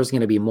 I thought there was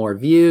going to be more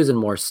views and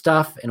more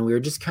stuff. And we were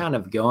just kind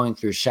of going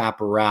through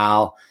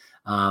Chaparral,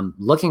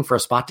 looking for a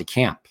spot to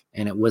camp.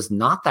 And it was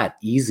not that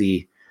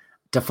easy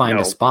to find a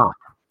No, spot.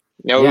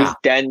 no, it Yeah. was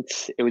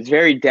dense. It was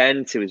very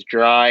dense. It was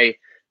dry.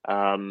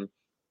 Um,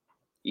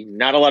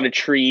 Not a lot of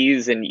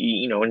trees, and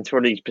in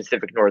sort of the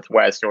Pacific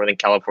Northwest, Northern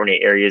California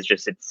areas,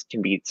 just it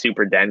can be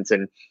super dense,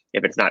 and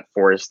if it's not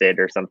forested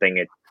or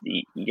something,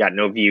 you got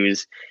no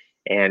views.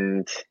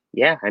 And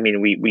yeah, I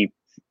mean, we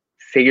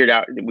figured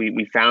out,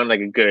 we found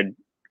like a good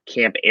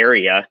camp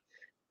area,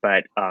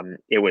 but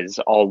it was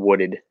all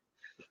wooded.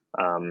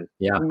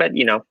 Yeah. But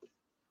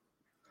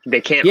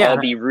they can't Yeah. all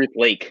be Ruth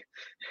Lake.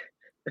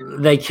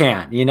 They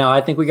can't. I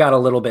think we got a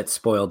little bit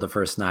spoiled the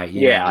first night.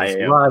 Yeah,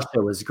 It was lush,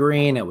 it was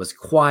green, it was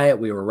quiet.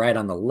 We were right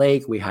on the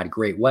lake. We had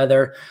great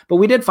weather, but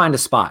we did find a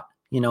spot.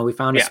 We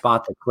found a Yeah.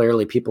 spot that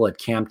clearly people had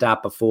camped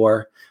at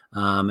before.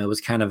 It was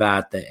kind of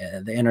at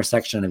the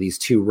intersection of these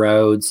two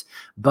roads,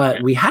 but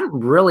Yeah. we hadn't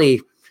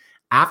really,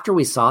 after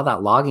we saw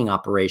that logging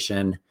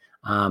operation,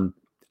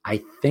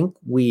 I think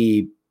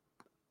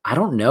I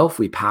don't know if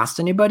we passed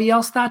anybody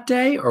else that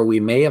day, or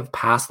we may have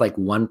passed like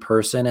one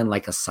person in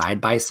like a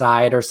side by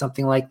side or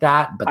something like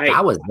that. But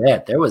that was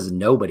it. There was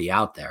nobody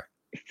out there.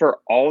 For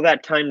all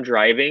that time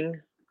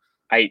driving,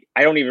 I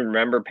don't even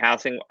remember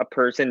passing a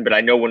person, but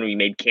I know when we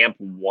made camp,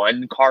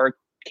 one car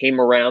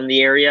came around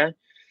the area.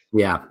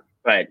 Yeah.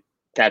 But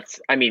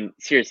I mean,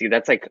 seriously,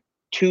 that's like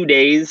 2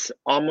 days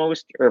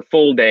almost, or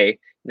full day,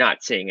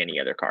 not seeing any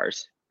other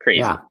cars. Crazy.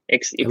 Yeah,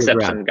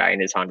 Except some guy in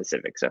his Honda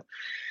Civic. So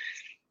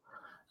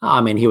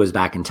I mean, he was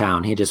back in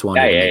town. He just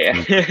wanted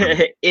to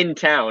make in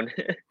town.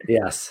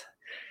 Yes.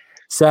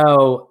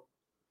 So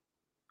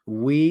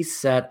we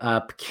set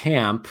up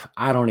camp.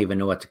 I don't even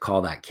know what to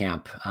call that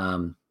camp.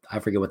 I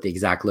forget what the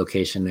exact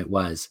location it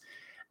was.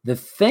 The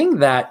thing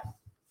that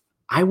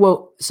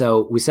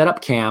so we set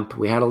up camp.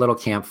 We had a little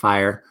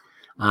campfire.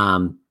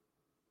 There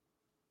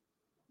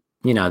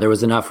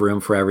was enough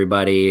room for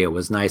everybody. It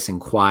was nice and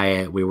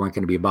quiet. We weren't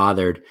going to be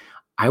bothered.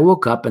 I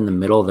woke up in the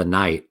middle of the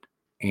night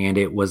and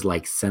it was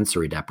like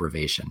sensory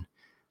deprivation.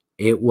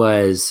 It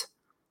was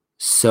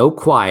so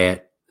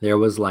quiet. There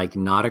was like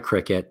not a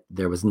cricket.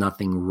 There was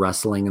nothing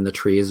rustling in the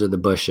trees or the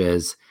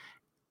bushes.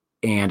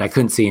 And I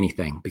couldn't see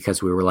anything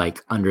because we were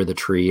like under the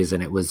trees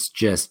and it was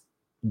just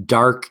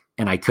dark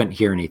and I couldn't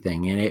hear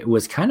anything. And it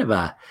was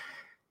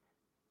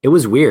it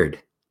was weird.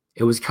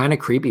 It was kind of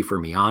creepy for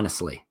me,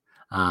 honestly.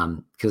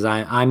 Because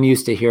I'm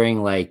used to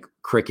hearing like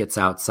crickets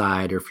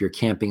outside, or if you're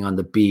camping on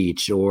the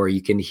beach, or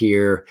you can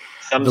hear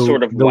some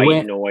sort of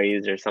white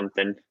noise or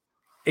something.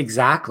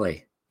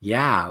 Exactly.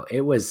 Yeah. It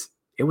was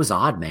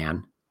odd,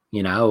 man.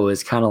 It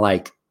was kind of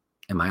like,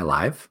 am I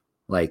alive?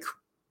 Like,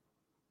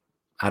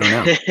 I don't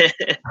know.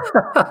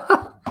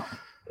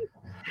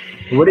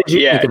 What did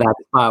you think of that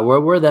spot?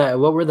 What were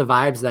the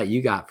vibes that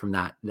you got from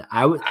that?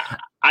 I was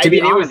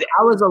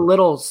a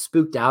little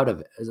spooked out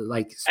of it.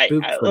 Like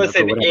spooked.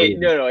 Listen,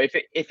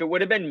 if it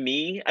would have been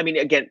me, I mean,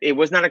 again, it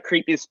was not a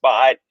creepy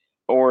spot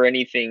or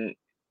anything,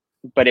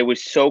 but it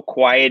was so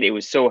quiet. It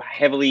was so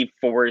heavily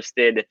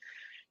forested.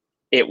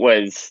 It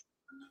was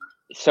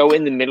so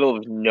in the middle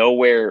of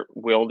nowhere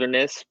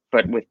wilderness,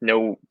 but with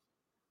no,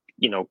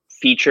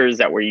 features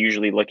that we're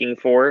usually looking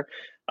for.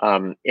 I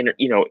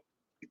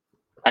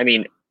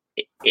mean,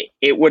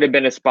 it would have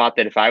been a spot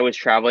that if I was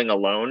traveling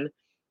alone,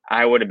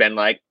 I would have been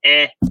like,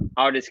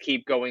 I'll just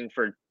keep going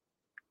for,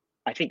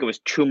 I think it was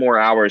 2 more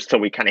hours till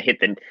we kind of hit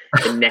the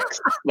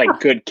next like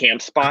good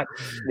camp spot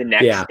the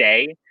next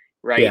day.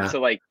 Right. Yeah. So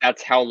like,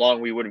 that's how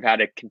long we would have had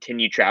to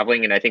continue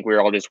traveling. And I think we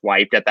were all just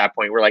wiped at that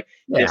point. We're like,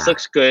 this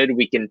looks good.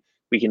 We can,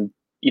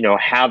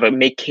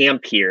 make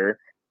camp here.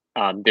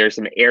 There's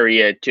some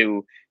area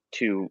to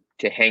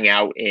hang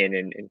out in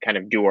and kind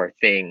of do our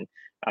thing.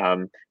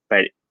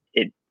 But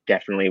it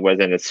definitely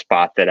wasn't a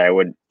spot that I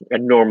would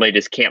normally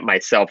just camp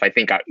myself. I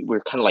think we're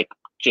kind of like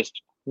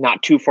just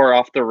not too far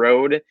off the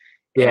road.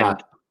 Yeah.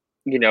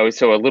 And,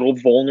 so a little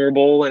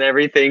vulnerable and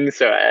everything.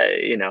 So,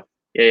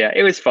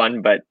 it was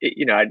fun, but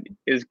it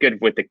was good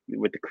with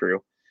the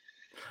crew.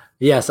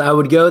 Yes, I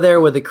would go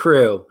there with the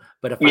crew.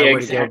 But if I were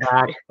to go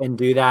back and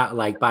do that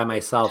like by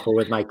myself or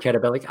with my kid,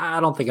 I'd be like, I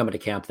don't think I'm going to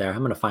camp there. I'm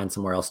going to find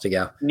somewhere else to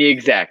go.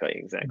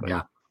 Exactly.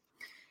 Yeah.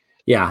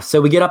 Yeah. So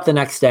we get up the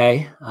next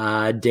day,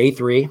 day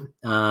 3,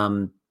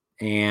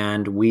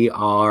 and we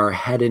are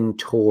heading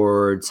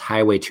towards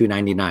Highway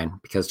 299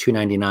 because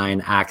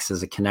 299 acts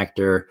as a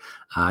connector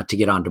to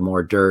get onto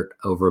more dirt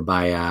over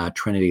by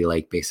Trinity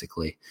Lake,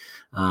 basically.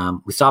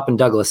 We stop in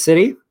Douglas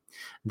City.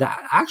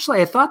 I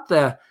thought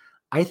the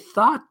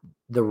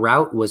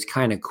route was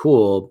kind of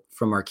cool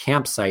from our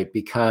campsite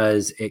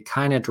because it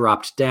kind of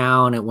dropped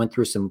down. It went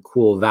through some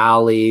cool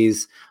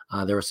valleys.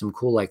 There were some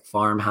cool like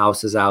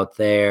farmhouses out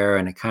there,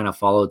 and it kind of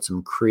followed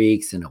some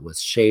creeks, and it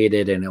was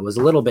shaded, and it was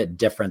a little bit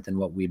different than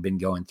what we'd been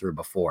going through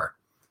before.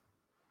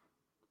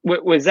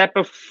 Was that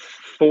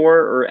before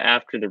or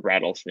after the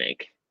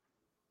rattlesnake?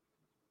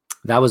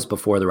 That was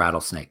before the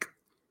rattlesnake.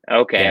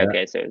 Okay. Yeah,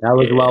 okay. So that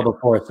was well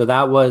before. So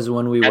that was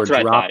when we were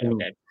dropping.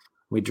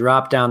 We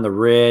dropped down the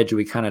ridge.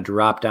 We kind of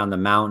dropped down the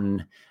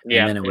mountain,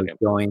 and then it was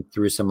going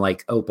through some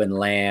like open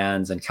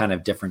lands and kind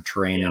of different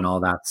terrain and all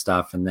that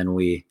stuff. And then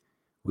we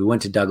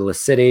went to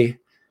Douglas City.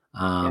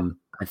 I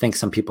think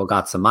some people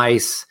got some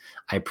ice.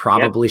 I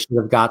probably should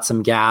have got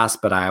some gas,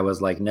 but I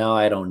was like, no,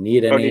 I don't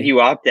need any. Oh, did you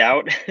opt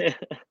out?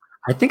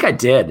 I think I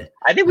did.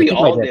 I think we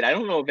all did. I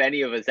don't know if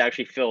any of us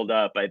actually filled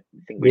up. I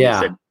think we just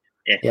said,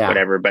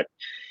 whatever. But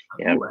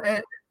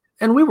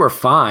and we were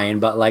fine.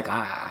 But like,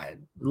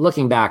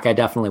 looking back, I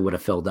definitely would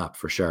have filled up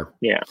for sure.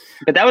 Yeah,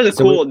 but that was a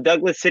cool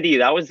Douglas City.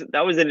 That was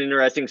an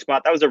interesting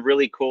spot. That was a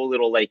really cool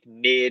little like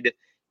mid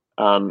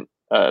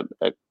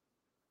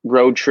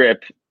road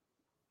trip,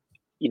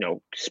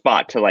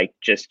 spot to like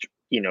just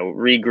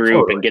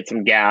regroup and get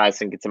some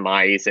gas and get some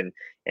ice and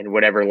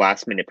whatever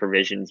last minute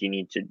provisions you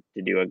need to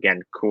do.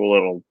 Again, cool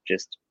little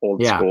just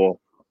old school,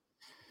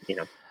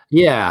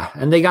 Yeah,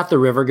 and they got the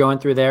river going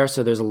through there,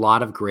 so there's a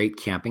lot of great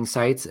camping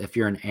sites. If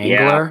you're an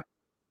angler,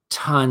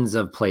 tons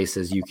of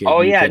places you can.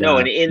 Oh yeah,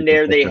 and in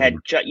there they had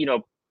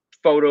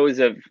photos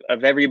of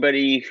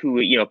everybody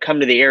who come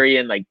to the area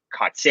and like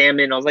caught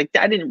salmon. I was like,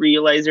 I didn't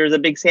realize there was a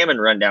big salmon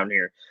run down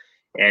here,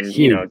 and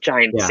huge.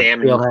 Giant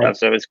salmon and stuff.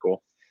 So it was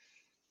cool.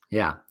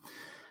 Yeah,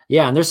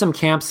 and there's some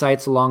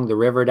campsites along the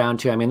river down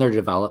too. I mean, they're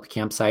developed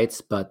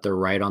campsites, but they're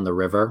right on the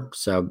river,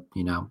 so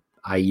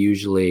I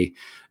usually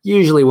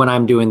when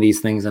I'm doing these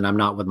things and I'm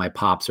not with my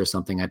pops or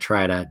something, I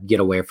try to get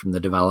away from the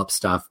developed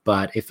stuff.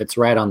 But if it's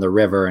right on the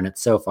river and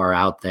it's so far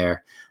out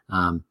there,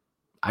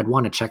 I'd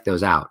want to check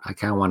those out. I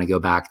kind of want to go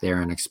back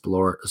there and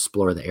explore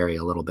the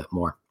area a little bit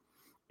more.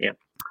 Yeah.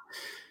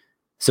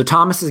 So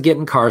Thomas is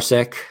getting car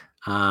sick.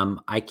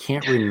 I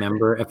can't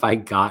remember if I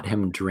got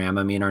him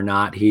Dramamine or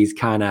not. He's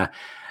kind of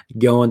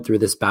going through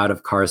this bout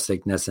of car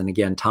sickness. And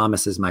again,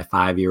 Thomas is my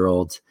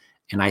 5-year-old.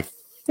 And I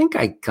think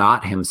I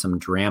got him some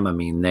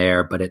Dramamine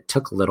there, but it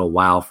took a little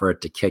while for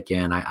it to kick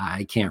in.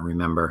 I can't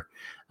remember.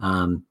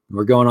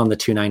 We're going on the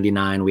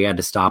 299. We had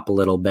to stop a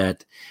little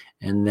bit.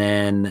 And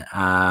then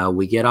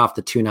we get off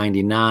the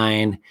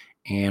 299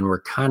 and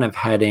we're kind of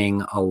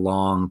heading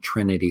along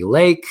Trinity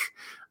Lake.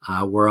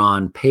 We're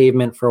on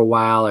pavement for a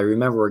while. I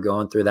remember we're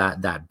going through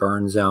that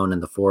burn zone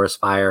and the forest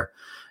fire.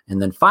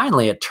 And then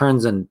finally it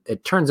turns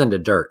into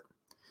dirt.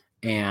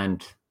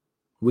 And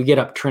we get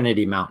up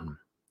Trinity Mountain.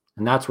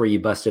 And that's where you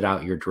busted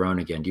out your drone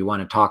again. Do you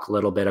want to talk a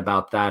little bit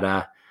about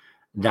that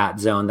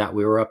zone that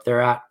we were up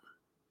there at?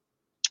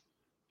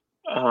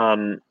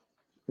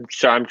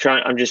 So I'm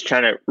just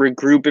trying to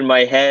regroup in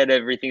my head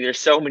everything. There's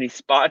so many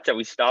spots that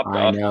we stopped off.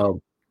 I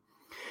know.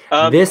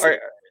 This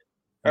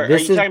are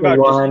you talking about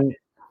one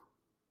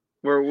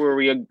where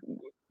we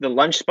the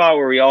lunch spot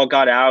where we all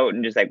got out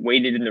and just like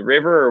waited in the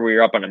river, or we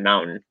were up on a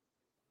mountain?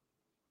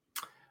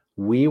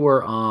 We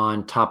were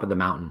on top of the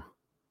mountain.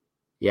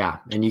 Yeah.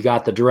 And you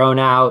got the drone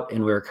out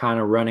and we were kind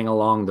of running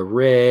along the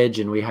ridge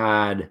and we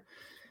had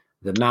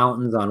the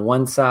mountains on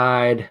one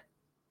side.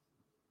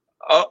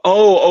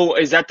 Oh,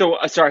 is that the,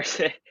 sorry.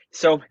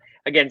 So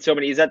again, so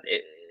many, is that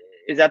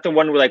the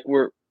one where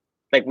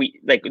we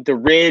the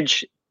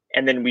ridge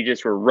and then we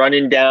just were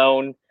running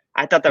down?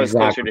 I thought that was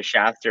closer to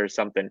Shasta or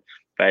something,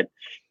 but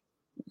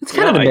it's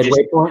kind of a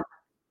midway point.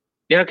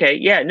 Yeah. Okay.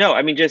 Yeah. No,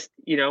 I mean, just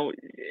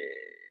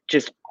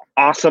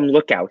awesome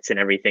lookouts and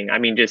everything. I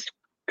mean,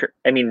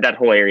 that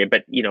whole area,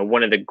 but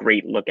one of the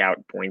great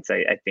lookout points,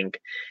 I think.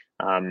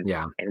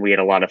 Yeah. And we had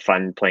a lot of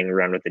fun playing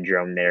around with the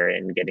drone there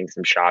and getting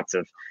some shots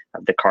of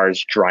the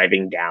cars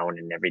driving down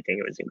and everything.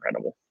 It was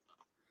incredible.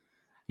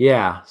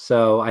 Yeah.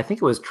 So I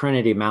think it was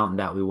Trinity Mountain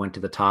that we went to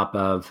the top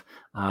of.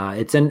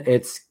 It's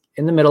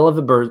in the middle of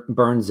the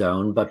burn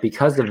zone, but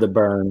because of the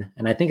burn,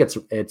 and I think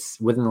it's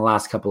within the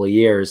last couple of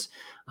years,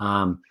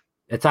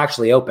 it's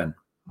actually open,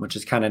 which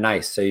is kind of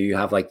nice. So you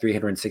have like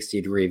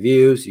 360-degree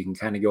views. You can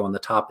kind of go on the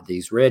top of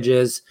these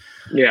ridges.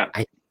 Yeah.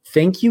 I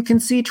think you can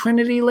see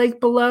Trinity Lake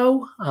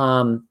below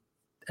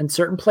in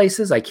certain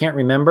places. I can't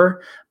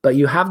remember, but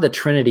you have the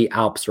Trinity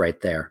Alps right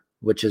there,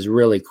 which is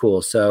really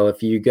cool. So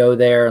if you go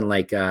there and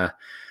like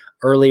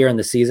earlier in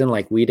the season,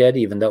 like we did,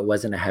 even though it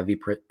wasn't a heavy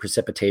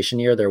precipitation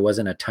year, there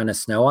wasn't a ton of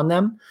snow on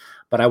them,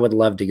 but I would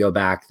love to go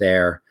back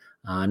there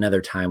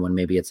another time when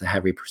maybe it's a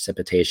heavy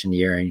precipitation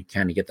year and you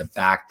kind of get the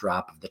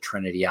backdrop of the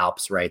Trinity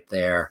Alps right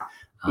there.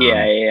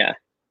 Yeah.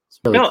 It's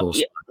really cool.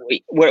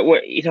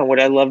 What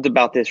I loved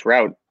about this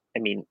route, I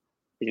mean,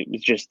 it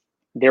was just,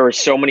 there were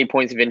so many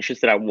points of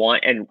interest that I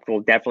want, and we'll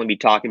definitely be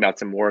talking about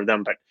some more of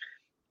them, but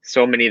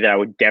so many that I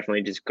would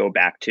definitely just go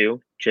back to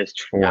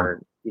just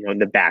for,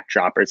 the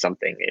backdrop or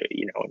something.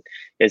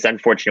 It's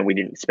unfortunate we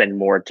didn't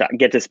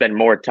get to spend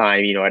more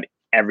time, at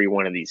every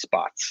one of these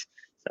spots.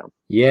 So,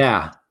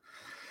 yeah.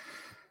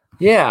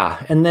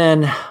 And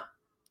then,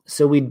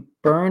 so we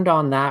burned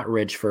on that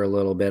ridge for a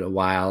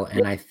while.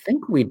 And I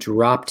think we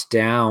dropped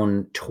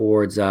down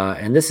towards,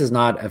 and this is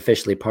not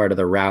officially part of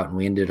the route, and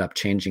we ended up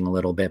changing a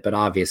little bit, but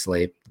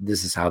obviously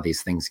this is how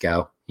these things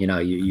go.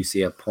 You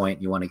see a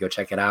point, you want to go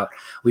check it out.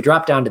 We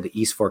dropped down to the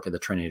East Fork of the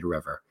Trinity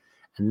River.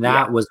 And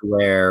that was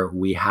where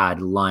we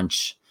had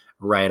lunch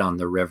right on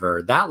the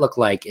river. That looked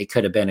like it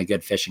could have been a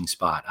good fishing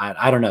spot.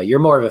 I don't know. You're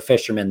more of a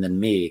fisherman than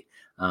me.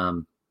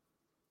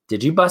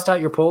 Did you bust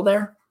out your pole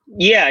there?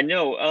 Yeah,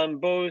 no.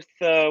 Both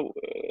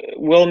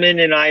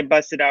Willman and I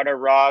busted out our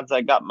rods.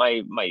 I got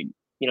my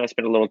I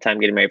spent a little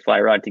time getting my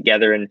fly rod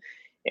together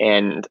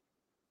and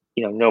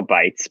no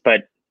bites,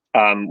 but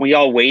we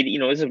all waded.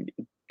 It was a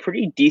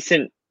pretty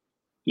decent,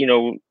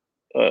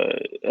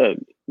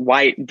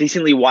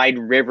 decently wide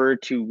river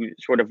to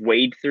sort of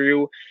wade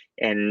through,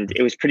 and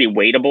it was pretty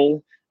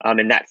wadable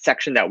in that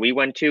section that we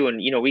went to.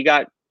 And we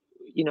got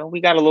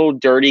a little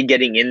dirty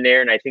getting in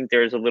there, and I think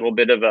there's a little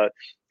bit of a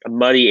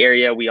muddy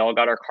area. We all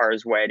got our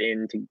cars wet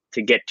in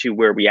to get to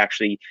where we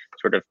actually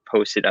sort of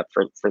posted up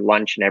for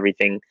lunch and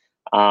everything.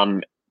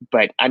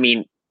 But I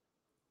mean,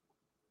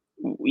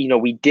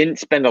 we didn't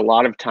spend a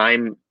lot of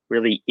time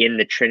really in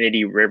the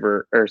Trinity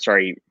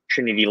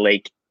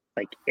Lake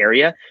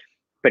area,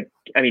 but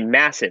I mean,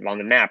 massive on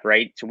the map,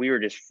 right? So we were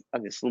just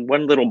on this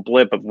one little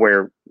blip of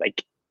where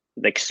like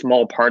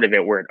small part of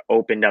it where it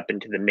opened up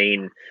into the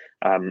main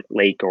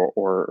lake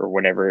or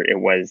whatever it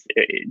was.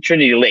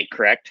 Trinity Lake,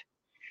 correct?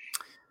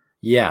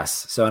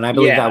 Yes. So, and I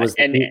believe that was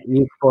the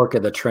East Fork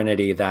of the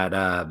Trinity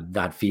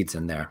that feeds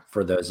in there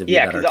for those of you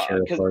that are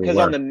curious. Because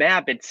on the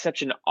map, it's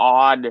such an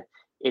odd.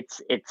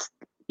 It's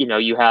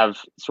you have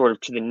sort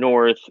of to the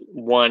north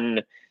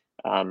one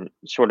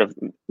sort of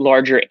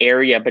larger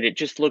area, but it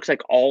just looks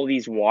like all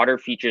these water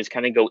features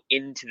kind of go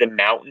into the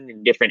mountain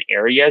in different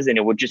areas. And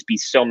it would just be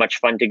so much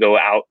fun to go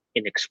out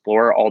and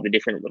explore all the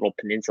different little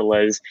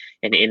peninsulas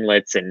and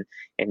inlets and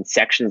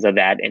sections of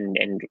that.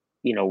 And,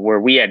 where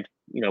we had,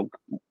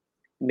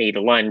 made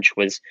lunch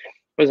was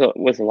a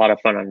lot of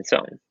fun on its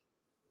own.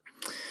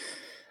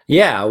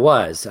 Yeah, it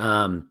was.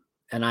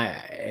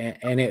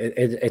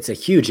 It's a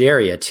huge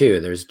area too.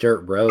 There's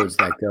dirt roads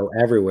that go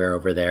everywhere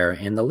over there.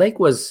 And the lake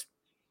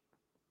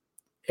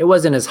it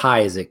wasn't as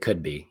high as it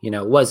could be.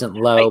 It wasn't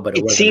low, but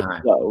it wasn't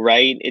high. Low,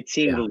 right? It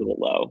seemed a little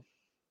low.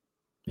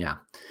 Yeah.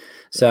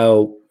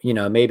 So,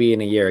 maybe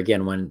in a year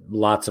again, when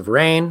lots of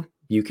rain,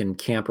 you can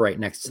camp right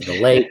next to the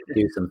lake,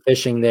 do some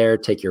fishing there,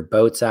 take your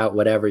boats out,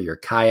 whatever, your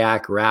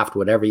kayak, raft,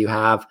 whatever you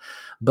have.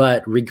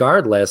 But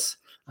regardless,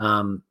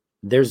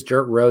 there's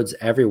dirt roads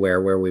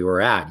everywhere where we were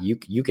at. You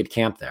could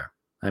camp there.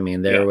 I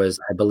mean, there was,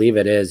 I believe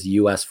it is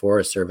U.S.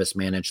 Forest Service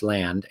managed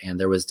land, and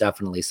there was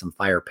definitely some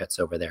fire pits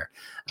over there.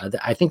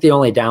 I think the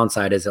only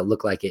downside is it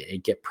looked like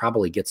it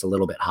probably gets a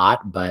little bit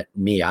hot, but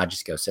I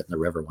just go sit in the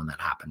river when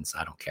that happens.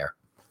 I don't care.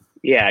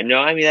 Yeah, no,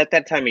 I mean, at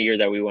that time of year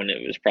that we went,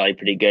 it was probably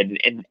pretty good.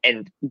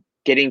 And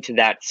getting to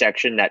that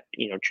section, that,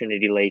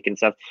 Trinity Lake and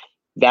stuff,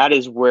 that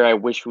is where I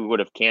wish we would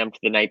have camped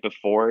the night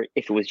before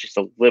if it was just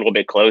a little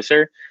bit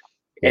closer.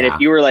 And if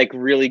you were like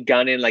really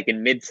gunning, like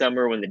in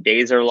midsummer when the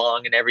days are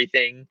long and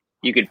everything,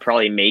 you could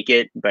probably make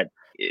it. But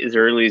as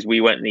early as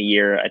we went in the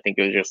year, I think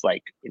it was just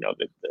like,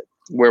 the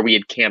where we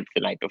had camped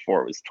the night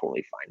before was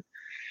totally fine.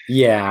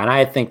 Yeah. And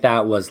I think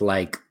that was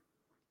like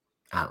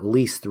at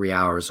least 3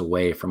 hours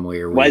away from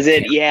where we was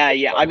it? Yeah.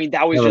 Yeah. I mean,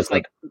 that was just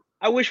like,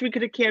 I wish we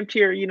could have camped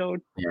here,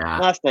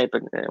 last night,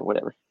 but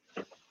whatever.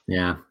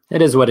 Yeah,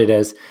 it is what it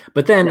is.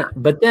 But then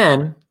we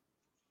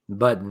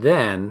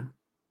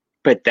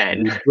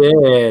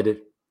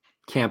did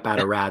camp at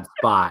a rad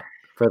spot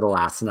for the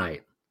last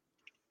night.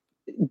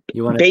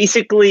 You want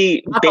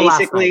basically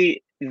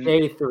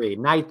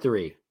night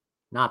 3,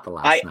 not the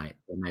last night,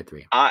 but night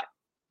 3.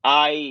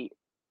 I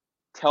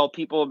tell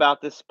people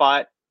about this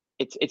spot.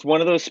 It's one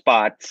of those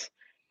spots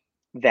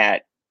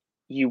that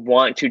you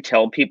want to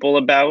tell people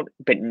about,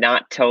 but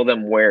not tell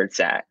them where it's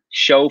at.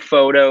 Show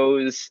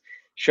photos,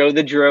 show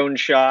the drone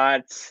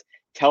shots,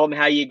 tell them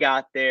how you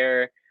got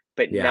there,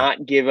 but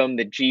not give them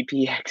the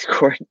GPX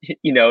coordinate,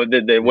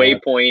 the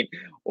waypoint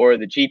or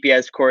the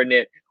GPS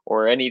coordinate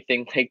or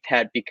anything like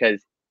that,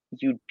 because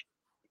it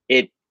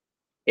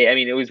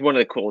was one of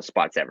the coolest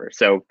spots ever.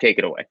 So take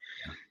it away.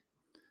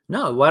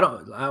 No,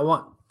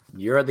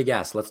 you're the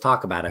guest. Let's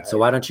talk about it. So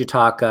why don't you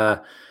talk,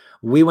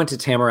 we went to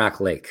Tamarack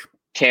Lake.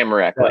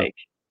 Lake. Lake.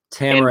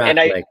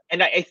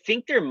 And I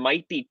think there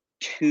might be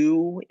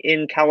 2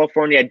 in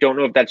California. I don't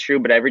know if that's true,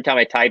 but every time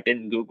I type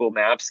in Google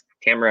Maps,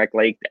 Tamarack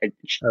Lake, it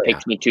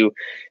takes me to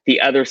the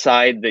other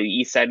side, the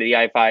east side of the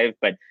I-5.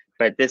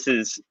 But this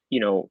is,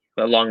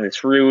 along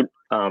this route,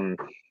 in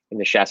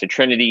the Shasta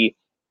Trinity,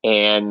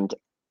 and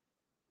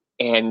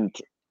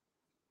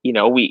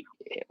we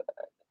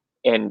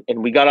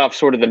got off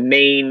sort of the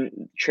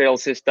main trail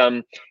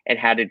system and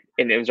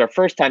it was our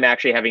first time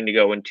actually having to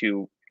go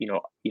into,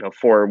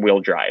 4-wheel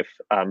drive,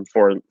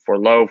 for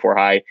low, for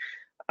high,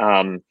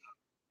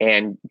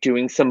 and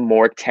doing some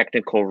more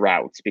technical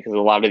routes, because a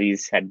lot of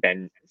these had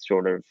been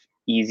sort of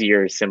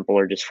easier,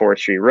 simpler, just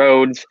forestry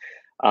roads.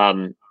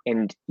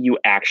 And you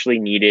actually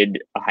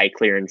needed a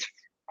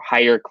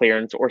higher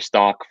clearance or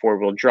stock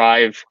 4-wheel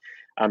drive,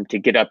 to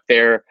get up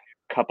there.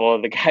 A couple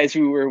of the guys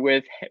we were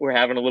with were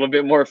having a little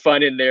bit more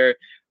fun in their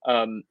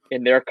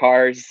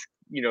cars,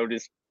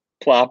 just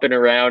plopping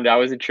around. I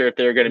wasn't sure if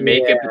they were going to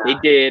make it, but they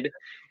did.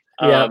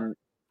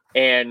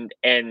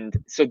 And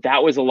so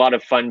that was a lot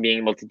of fun, being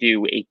able to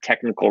do a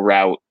technical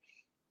route,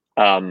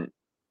 a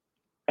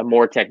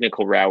more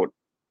technical route,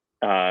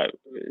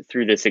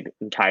 through this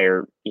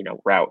entire,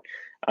 route.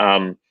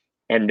 And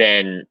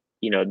then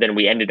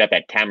we ended up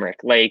at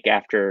Tamarack Lake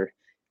after,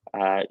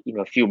 a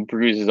few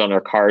bruises on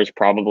our cars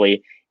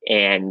probably.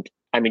 And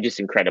I mean, just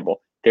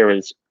incredible.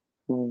 It's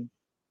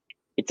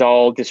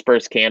all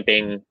dispersed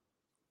camping,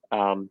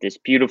 this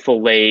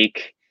beautiful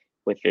lake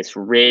with this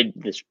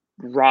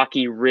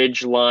rocky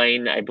ridge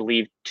line, I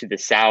believe, to the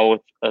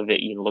south of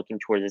it, looking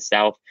towards the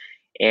south.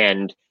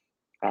 And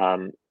I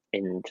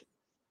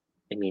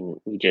mean,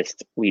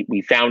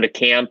 we found a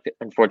camp.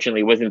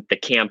 Unfortunately, it wasn't the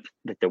camp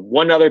that the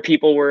one other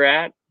people were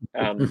at,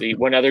 the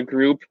one other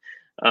group,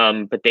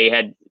 but they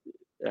had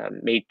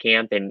made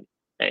camp, and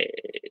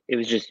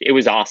it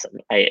was awesome.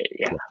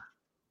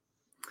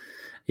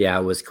 Yeah,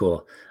 it was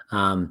cool.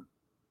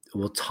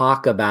 We'll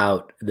talk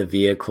about the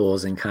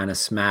vehicles and kind of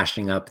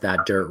smashing up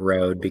that dirt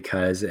road,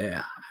 because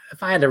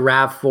if I had a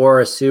RAV4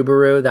 or a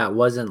Subaru that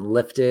wasn't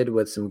lifted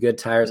with some good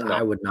tires,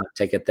 I would not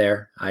take it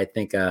there. I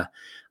think a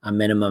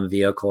minimum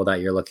vehicle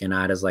that you're looking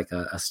at is like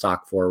a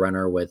stock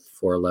 4Runner with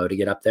 4Low to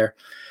get up there.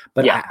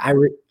 But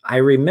I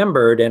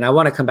remembered, and I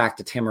want to come back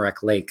to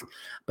Tamarack Lake,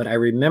 but I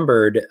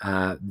remembered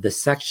the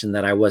section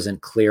that I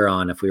wasn't clear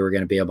on if we were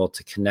going to be able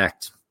to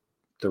connect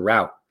the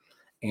route.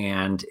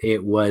 And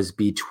it was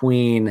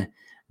between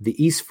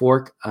the East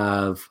Fork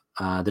of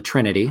the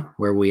Trinity,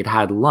 where we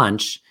had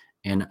lunch,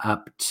 and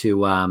up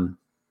to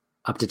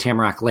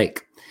Tamarack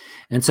Lake.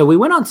 And so we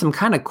went on some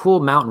kind of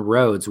cool mountain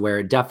roads where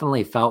it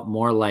definitely felt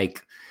more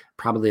like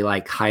probably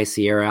like High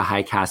Sierra,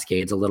 High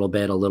Cascades, a little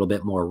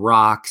bit more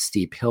rock,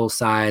 steep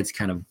hillsides,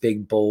 kind of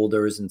big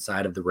boulders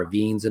inside of the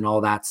ravines and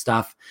all that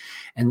stuff.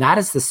 And that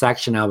is the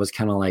section I was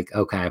kind of like,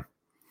 okay,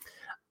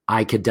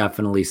 I could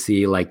definitely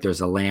see like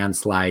there's a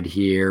landslide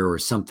here or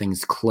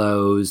something's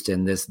closed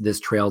and this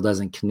trail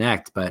doesn't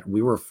connect. But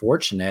we were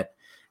fortunate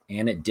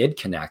and it did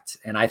connect.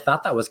 And I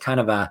thought that was kind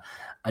of a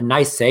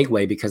nice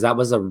segue because that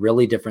was a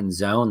really different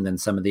zone than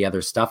some of the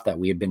other stuff that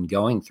we had been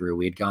going through.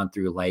 We had gone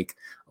through like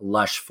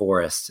lush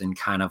forests and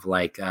kind of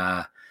like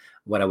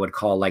what I would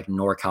call like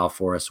NorCal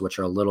forests, which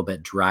are a little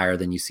bit drier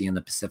than you see in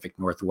the Pacific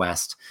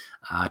Northwest,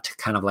 to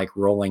kind of like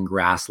rolling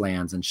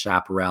grasslands and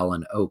chaparral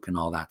and oak and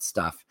all that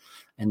stuff.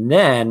 And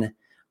then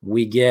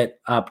we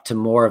get up to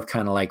more of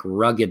kind of like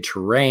rugged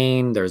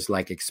terrain. There's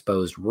like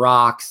exposed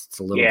rocks. It's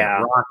a little bit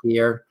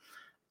rockier.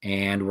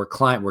 And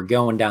we're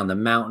going down the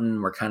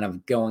mountain. We're kind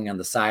of going on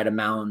the side of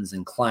mountains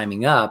and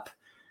climbing up.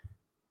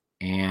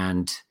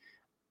 And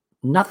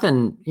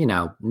nothing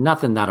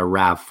that a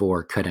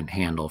RAV4 couldn't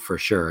handle for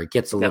sure. It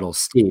gets a little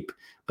steep.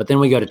 But then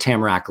we go to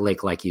Tamarack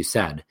Lake, like you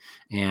said.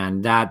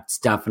 And that's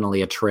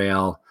definitely a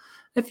trail.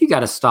 If you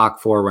got a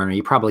stock Forerunner,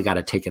 you probably got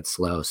to take it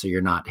slow so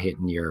you're not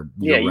hitting your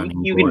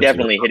running. You can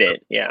definitely hit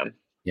it. Yeah.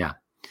 Yeah.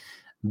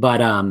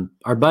 But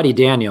our buddy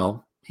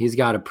Daniel, he's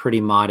got a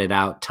pretty modded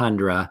out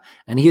Tundra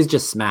and he's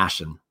just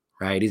smashing,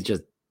 right? He's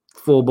just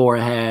full bore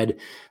ahead,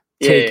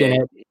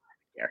 taking it.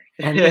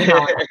 And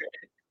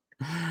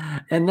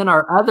then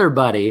our other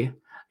buddy,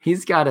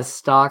 he's got a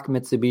stock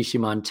Mitsubishi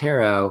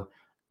Montero.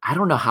 I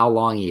don't know how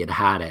long he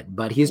had it,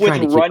 but he's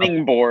trying to keep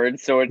running board,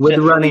 so it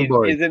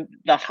isn't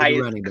the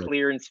highest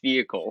clearance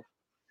vehicle.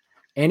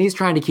 And he's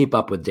trying to keep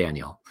up with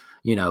Daniel,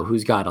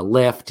 who's got a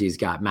lift, he's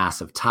got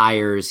massive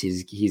tires,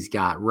 he's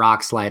got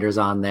rock sliders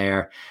on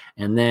there,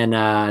 and then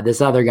this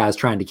other guy's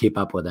trying to keep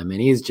up with him,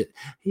 and he is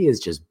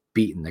just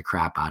beating the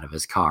crap out of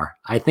his car.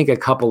 I think a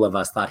couple of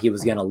us thought he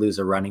was going to lose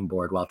a running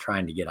board while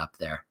trying to get up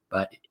there,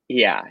 but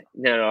yeah,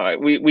 no,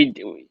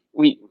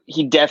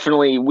 he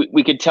definitely,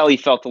 we could tell he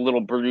felt a little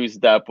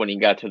bruised up when he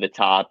got to the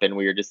top, and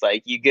we were just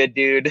like, you good,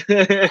 dude?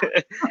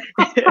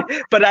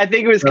 But I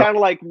think it was kind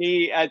of like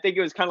me. I think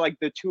it was kind of like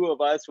the two of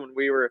us when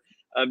we were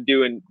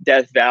doing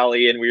Death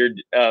Valley and we were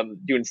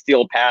doing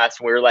Steel Pass.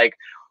 And we were like,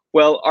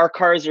 well, our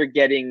cars are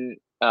getting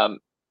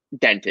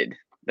dented.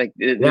 Like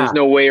there's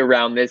no way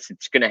around this.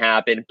 It's going to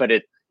happen, but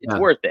it's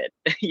worth it.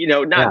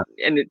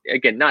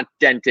 And not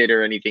dented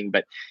or anything,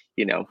 but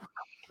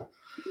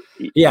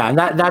Yeah, and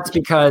that's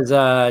because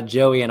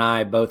Joey and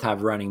I both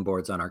have running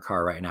boards on our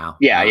car right now.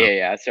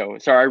 Yeah. So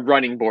our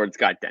running boards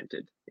got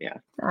dented. Yeah.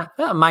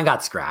 Mine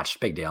got scratched.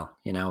 Big deal.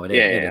 It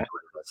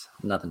was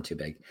nothing too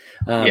big.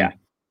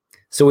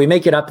 So we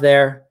make it up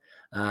there.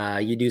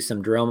 You do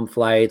some drone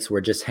flights. We're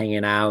just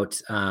hanging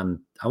out. I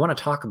want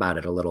to talk about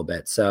it a little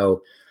bit.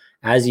 So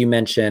as you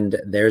mentioned,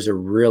 there's a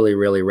really,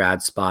 really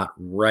rad spot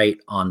right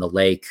on the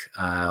lake.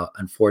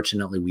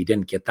 Unfortunately, we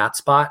didn't get that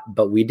spot,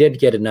 but we did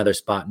get another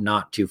spot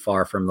not too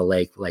far from the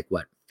lake, like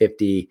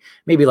 50,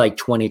 maybe like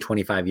 20,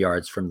 25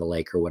 yards from the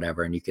lake or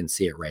whatever. And you can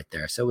see it right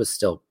there. So it was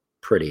still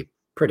pretty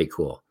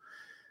cool.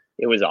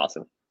 It was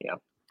awesome. Yeah.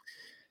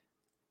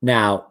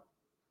 Now,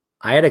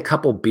 I had a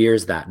couple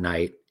beers that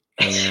night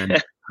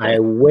and I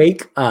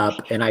wake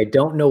up and I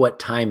don't know what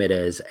time it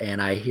is. And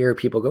I hear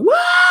people go, "Wah!"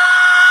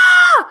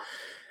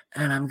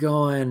 And I'm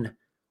going,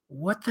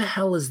 what the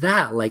hell is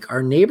that? Like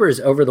our neighbors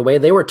over the way,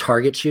 they were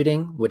target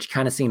shooting, which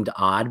kind of seemed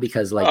odd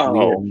because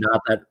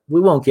we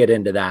won't get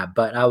into that.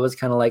 But I was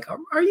kind of like,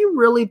 are you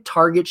really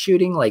target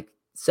shooting like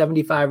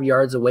 75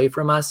 yards away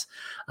from us?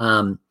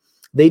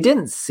 They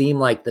didn't seem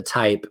like the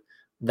type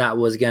that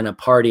was going to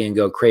party and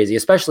go crazy,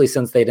 especially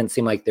since they didn't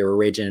seem like they were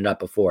raging it up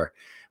before.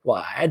 Well,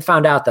 I had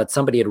found out that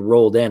somebody had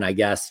rolled in, I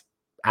guess,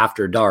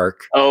 after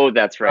dark. Oh,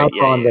 that's right.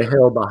 On the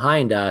hill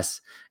behind us.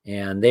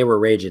 And they were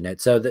raging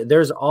it. So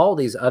there's all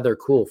these other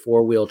cool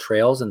 4-wheel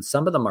trails, and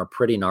some of them are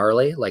pretty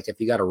gnarly. Like if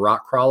you got a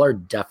rock crawler,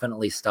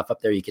 definitely stuff up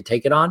there you could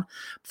take it on.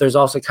 But there's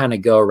also kind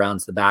of go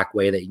arounds the back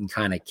way that you can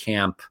kind of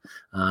camp.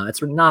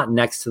 It's not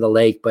next to the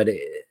lake, but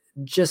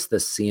just the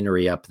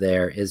scenery up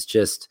there is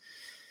just,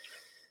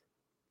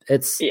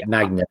 it's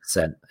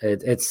magnificent.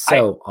 It's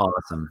so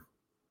awesome.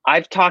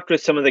 I've talked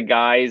with some of the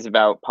guys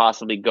about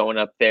possibly going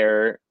up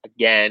there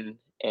again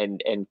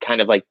and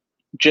kind of like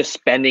just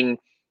spending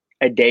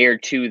a day or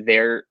two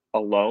there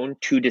alone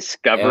to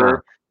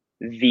discover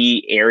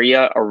the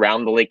area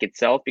around the lake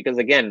itself. Because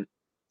again,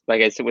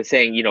 like I was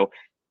saying,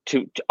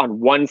 to on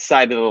one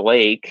side of the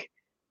lake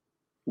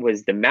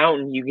was the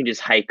mountain you can just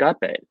hike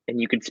up it,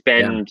 and you could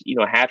spend,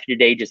 half your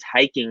day just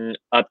hiking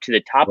up to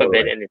the top of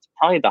it. And it's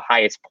probably the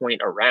highest point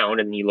around,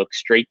 and you look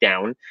straight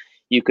down.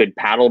 You could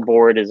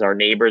paddleboard as our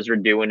neighbors were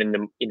doing in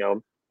the,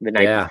 the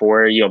night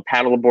before,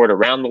 paddleboard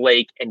around the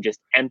lake and just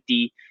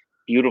empty,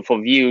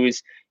 beautiful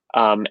views.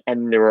 And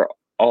there were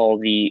all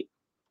the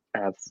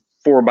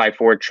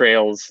 4x4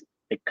 trails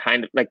like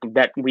kind of like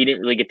that we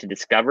didn't really get to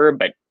discover,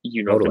 but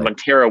the Totally.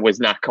 Montero was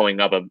not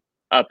going up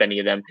any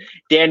of them.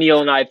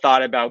 Daniel and I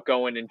thought about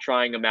going and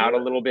trying them out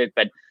a little bit,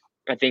 but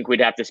I think we'd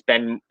have to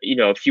spend,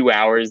 a few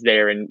hours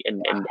there and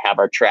have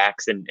our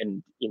tracks and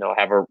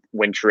have our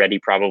winch ready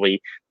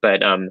probably.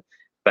 But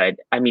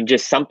I mean,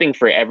 just something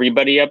for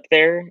everybody up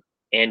there.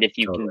 And if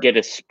you can get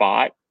a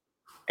spot,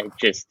 and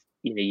just,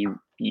 you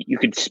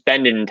could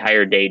spend an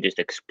entire day just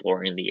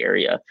exploring the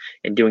area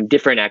and doing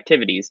different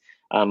activities,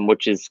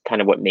 which is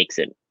kind of what makes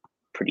it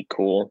pretty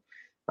cool.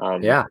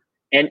 Yeah.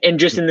 And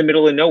just in the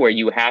middle of nowhere,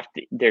 you have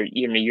to there,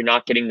 you're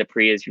not getting the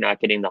Prius, you're not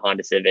getting the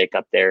Honda Civic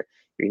up there.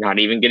 You're not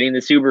even getting the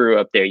Subaru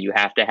up there. You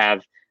have to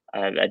have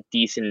a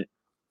decent,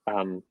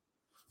 higher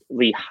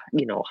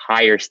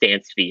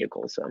stance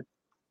vehicle. So,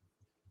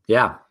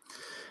 Yeah.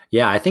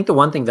 Yeah. I think the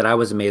one thing that I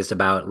was amazed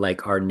about,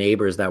 like our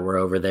neighbors that were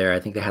over there, I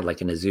think they had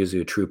like an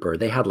Isuzu Trooper.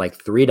 They had like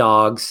 3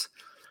 dogs.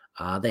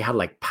 They had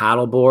like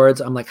paddle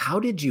boards. I'm like, how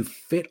did you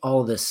fit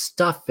all this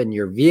stuff in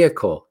your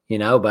vehicle?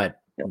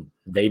 But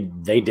they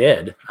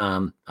did.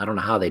 I don't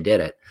know how they did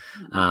it.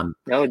 No,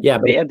 yeah,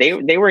 but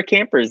they were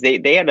campers.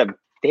 They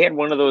had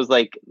one of those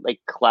like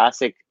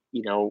classic,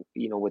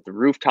 with the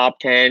rooftop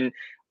tent,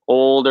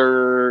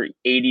 older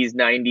 80s,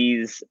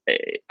 90s,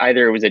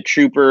 either it was a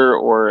Trooper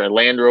or a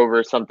Land Rover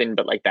or something,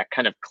 but like that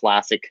kind of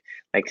classic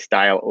like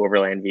style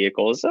overland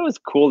vehicles. So it was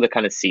cool to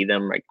kind of see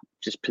them like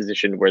just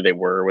positioned where they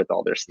were with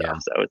all their stuff.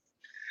 So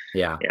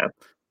yeah,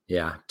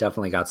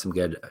 definitely got some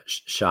good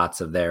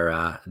shots of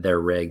their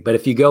rig. But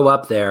if you go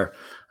up there,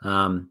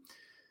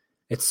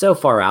 it's so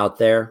far out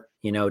there.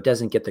 It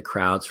doesn't get the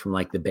crowds from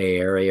like the Bay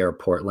Area or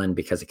Portland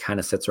because it kind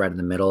of sits right in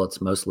the middle. It's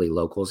mostly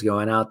locals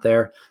going out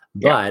there,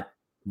 but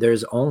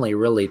there's only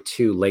really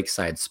 2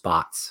 lakeside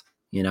spots.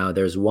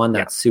 There's one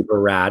that's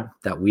super rad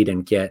that we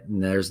didn't get.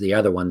 And there's the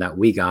other one that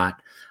we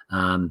got.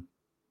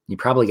 You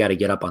probably got to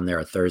get up on there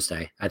a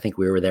Thursday. I think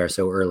we were there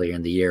so early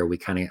in the year, we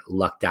kind of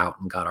lucked out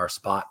and got our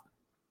spot.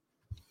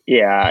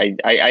 Yeah.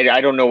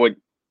 I don't know what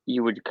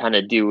you would kind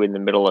of do in the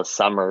middle of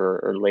summer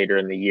or later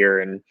in the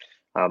year. And,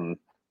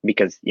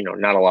 because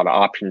not a lot of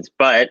options,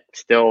 but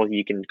still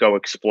you can go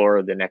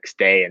explore the next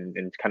day and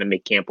kind of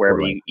make camp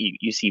wherever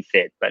you see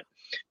fit. But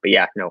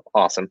yeah, no,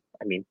 awesome.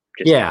 I mean,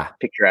 just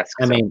picturesque.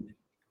 I mean,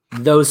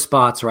 those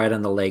spots right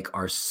on the lake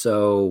are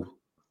so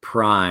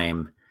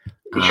prime.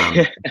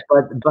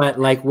 But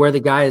like where the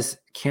guys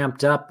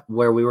camped up,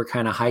 where we were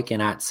kind of hiking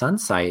at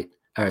sunset,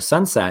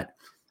 that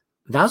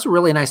was a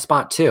really nice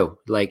spot too.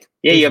 Like,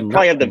 you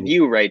probably have the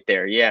view right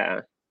there.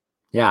 Yeah.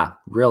 Yeah.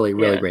 Really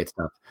great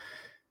stuff.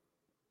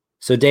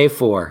 So day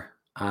 4,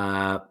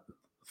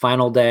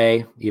 final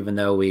day, even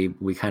though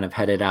we kind of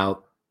headed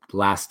out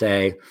last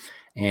day,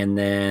 and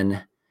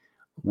then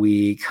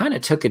we kind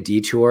of took a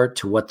detour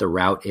to what the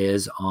route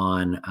is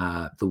on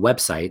the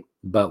website,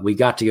 but we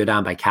got to go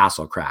down by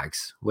Castle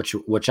Crags,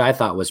 which I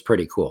thought was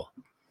pretty cool.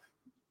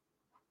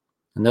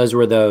 And those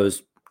were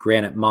those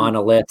granite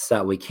monoliths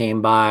that we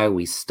came by.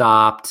 We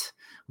stopped,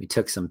 we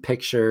took some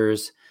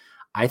pictures.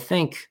 I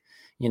think,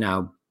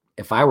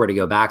 if I were to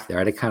go back there,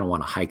 I'd kind of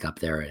want to hike up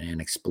there and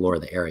explore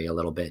the area a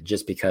little bit,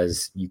 just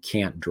because you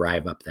can't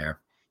drive up there.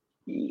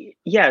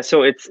 Yeah.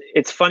 So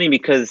it's funny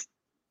because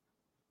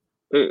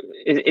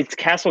it's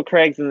Castle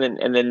Crags and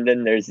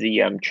then there's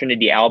the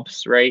Trinity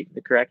Alps, right?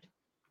 Correct?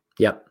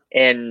 Yep.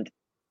 And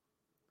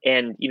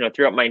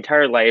throughout my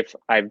entire life,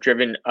 I've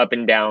driven up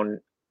and down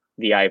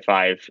the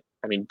I-5,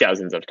 I mean,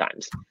 dozens of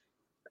times,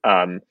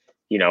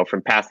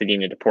 from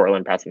Pasadena to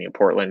Portland,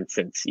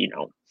 since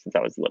I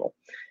was little.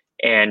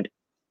 And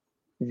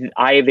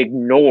I've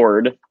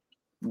ignored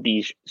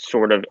the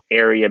sort of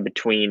area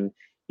between,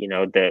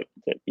 the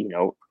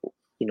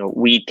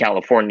Weed,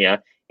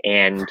 California,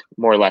 and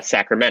more or less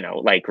Sacramento,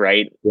 like,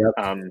 right. Yep.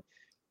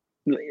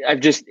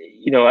 I've just,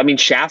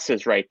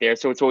 Shasta's right there.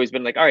 So it's always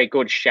been like, all right,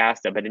 go to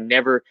Shasta, but I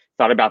never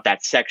thought about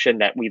that section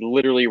that we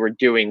literally were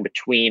doing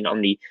between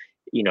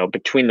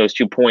those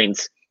 2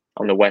 points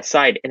on the west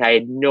side. And I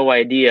had no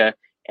idea.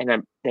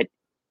 And that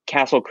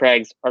Castle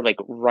Crags are like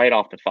right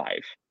off the 5,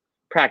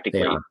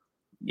 practically,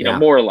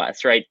 more or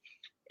less. Right.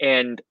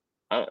 And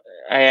I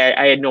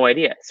had no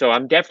idea. So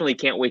I'm definitely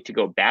can't wait to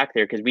go back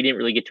there because we didn't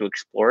really get to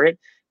explore it.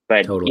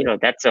 But,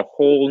 that's a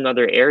whole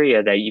nother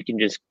area that you can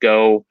just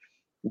go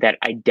that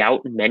I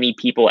doubt many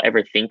people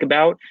ever think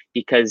about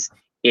because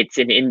it's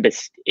an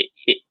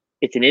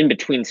it's an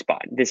in-between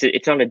spot.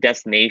 It's not a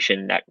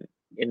destination that,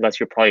 unless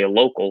you're probably a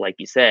local, like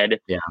you said.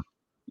 Yeah.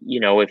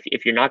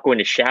 If you're not going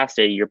to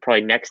Shasta, your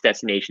probably next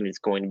destination is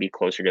going to be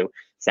closer to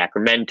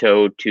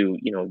Sacramento to,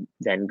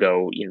 then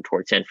go,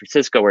 towards San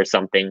Francisco or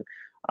something.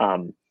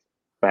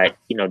 But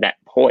that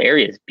whole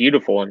area is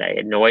beautiful and I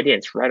had no idea.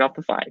 It's right off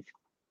the 5.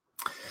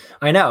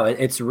 I know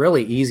it's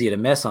really easy to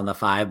miss on the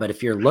 5, but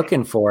if you're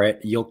looking for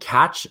it, you'll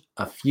catch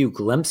a few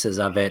glimpses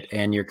of it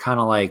and you're kind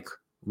of like,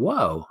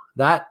 whoa,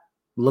 that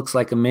looks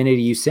like a mini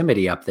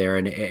Yosemite up there.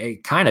 And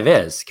it kind of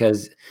is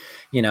because,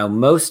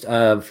 most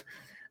of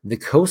the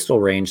coastal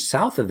range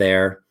south of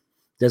there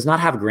does not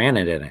have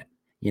granite in it.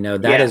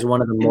 That is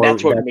one of the more.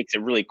 That's what makes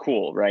it really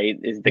cool, right?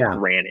 Is the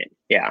granite.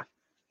 Yeah.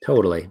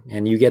 Totally.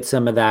 And you get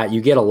some of that. You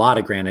get a lot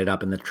of granite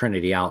up in the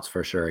Trinity Alps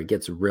for sure. It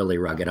gets really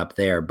rugged up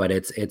there, but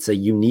it's a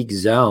unique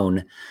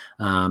zone.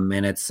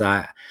 And it's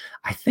I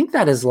think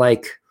that is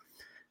like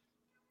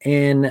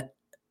in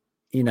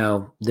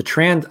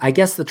I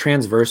guess the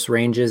transverse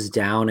ranges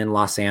down in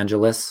Los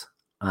Angeles,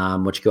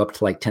 which go up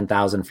to like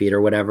 10,000 feet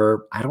or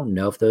whatever. I don't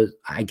know if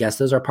I guess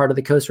those are part of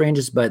the coast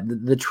ranges, but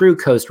the true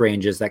coast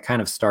ranges that kind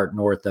of start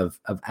north of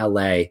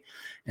LA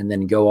and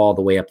then go all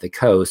the way up the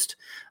coast.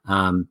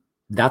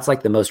 That's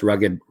like the most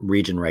rugged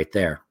region right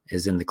there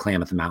is in the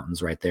Klamath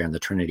Mountains right there in the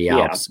Trinity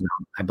Alps. Yeah.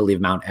 I believe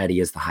Mount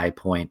Etty is the high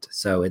point.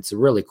 So it's a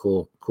really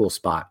cool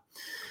spot.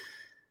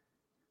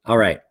 All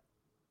right.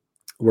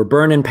 We're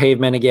burning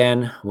pavement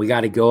again. We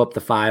got to go up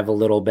the 5 a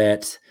little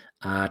bit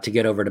to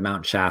get over to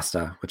Mount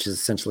Shasta, which is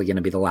essentially going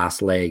to be the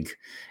last leg.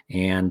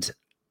 And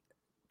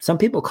some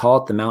people call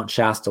it the Mount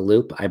Shasta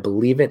Loop. I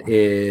believe it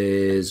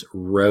is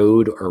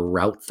road or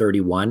Route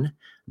 31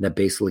 that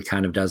basically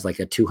kind of does like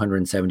a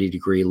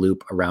 270-degree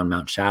loop around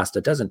Mount Shasta.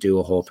 It doesn't do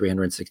a whole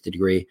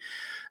 360-degree.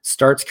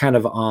 Starts kind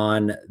of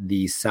on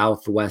the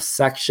southwest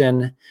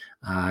section,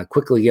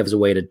 quickly gives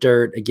away to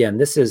dirt. Again,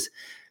 this is,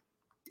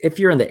 if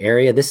you're in the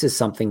area, this is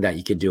something that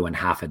you could do in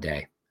half a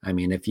day. I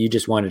mean, if you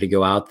just wanted to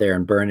go out there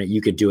and burn it,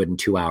 you could do it in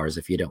 2 hours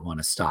if you don't want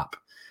to stop.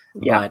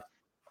 Yeah. But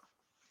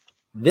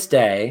this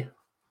day,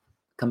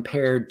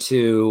 compared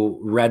to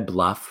Red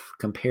Bluff,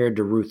 compared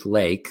to Ruth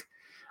Lake,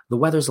 the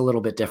weather's a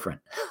little bit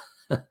different,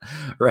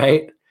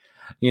 right?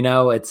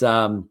 It's,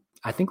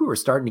 I think we were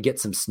starting to get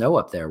some snow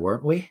up there,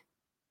 weren't we?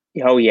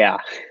 Oh, yeah.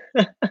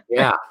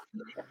 Yeah.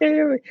 I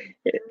mean,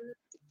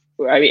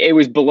 it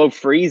was below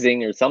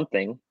freezing or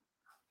something.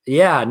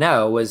 Yeah,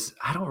 no, it was,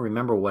 I don't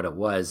remember what it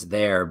was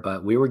there,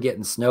 but we were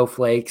getting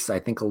snowflakes, I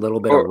think a little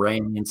bit of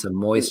rain and some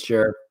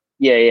moisture.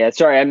 Yeah.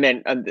 Sorry, I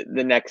meant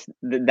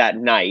that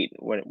night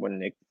when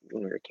we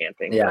were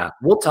camping. Yeah,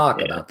 we'll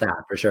talk about that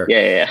for sure.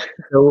 Yeah.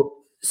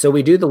 So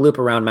we do the loop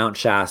around Mount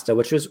Shasta,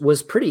 which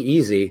was pretty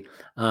easy.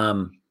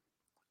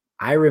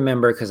 I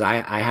remember, because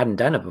I hadn't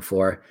done it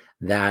before,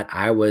 that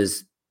I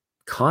was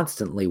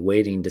constantly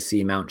waiting to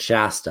see Mount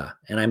Shasta.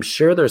 And I'm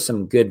sure there's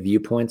some good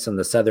viewpoints on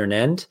the southern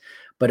end,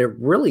 but it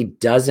really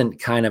doesn't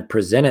kind of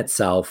present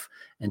itself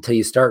until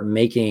you start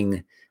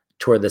making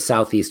toward the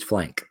southeast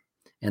flank.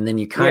 And then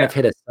you kind of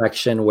hit a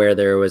section where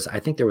I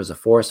think there was a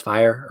forest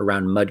fire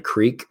around Mud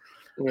Creek,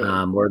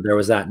 where there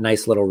was that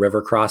nice little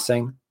river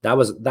crossing. That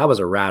was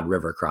a rad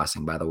river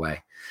crossing, by the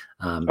way.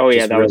 That really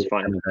was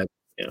fun. Kind of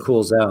a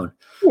cool zone.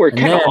 We're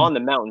kind of on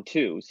the mountain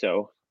too,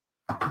 so.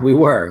 We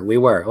were.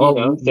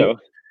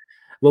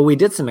 Well, we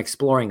did some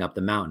exploring up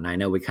the mountain. I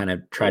know we kind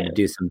of tried to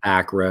do some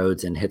back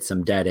roads and hit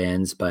some dead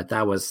ends, but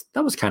that was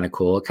kind of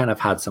cool. It kind of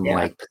had some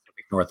like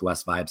Pacific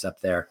Northwest vibes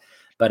up there.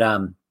 But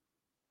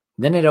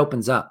then it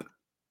opens up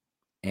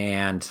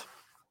and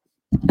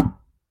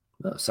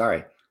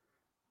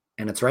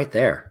and it's right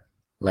there.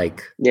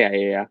 Like,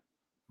 yeah.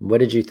 What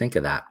did you think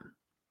of that?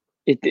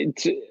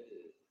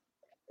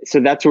 So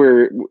that's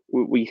where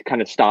we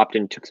kind of stopped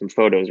and took some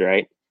photos,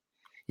 right?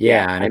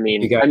 Yeah,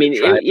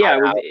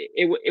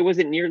 it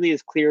wasn't nearly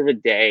as clear of a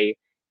day,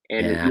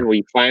 and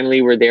we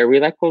finally were there.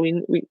 We're like, well,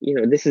 we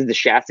this is the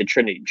Shasta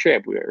Trinity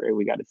trip.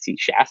 We got to see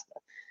Shasta,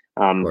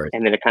 and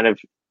then it kind of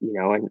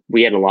and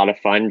we had a lot of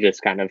fun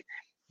just kind of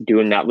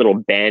doing that little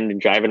bend and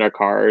driving our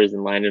cars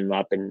and lining them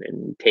up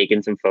and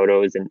taking some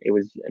photos, and it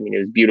was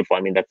beautiful.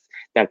 I mean,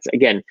 that's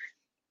again,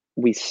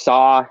 we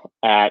saw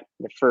at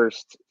the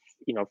first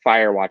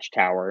fire watch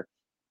tower,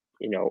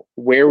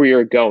 where we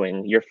were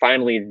going. You're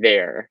finally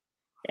there.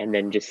 And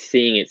then just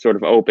seeing it sort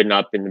of open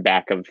up in the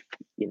back of,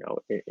 in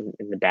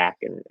the back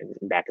and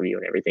back of you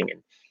and everything. And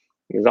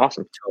it was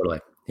awesome. Totally.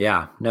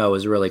 Yeah, no, it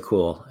was really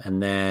cool.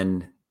 And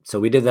then, so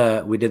we did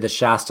the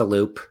Shasta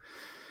loop.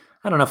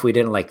 I don't know if we did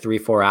it in like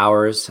 3-4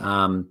 hours.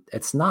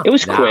 It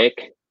was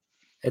quick.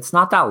 It's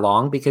not that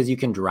long because you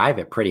can drive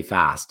it pretty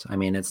fast. I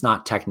mean, it's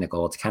not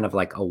technical. It's kind of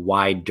like a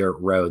wide dirt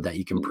road that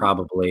you can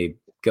probably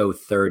go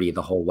 30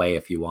 the whole way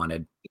if you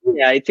wanted.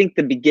 Yeah, I think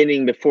the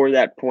beginning before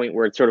that point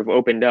where it sort of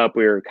opened up,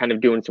 we were kind of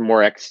doing some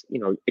more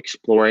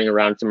exploring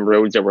around some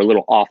roads that were a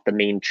little off the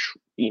main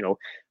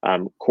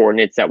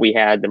coordinates that we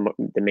had,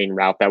 the main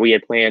route that we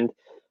had planned.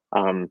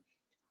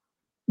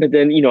 But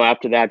then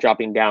after that,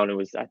 dropping down,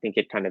 I think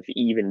it kind of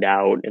evened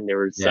out, and there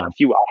was a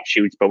few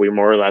offshoots, but we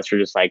more or less were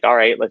just like, all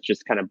right, let's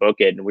just kind of book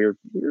it, and we were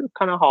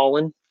kind of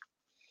hauling.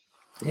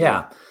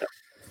 Yeah.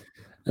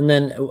 And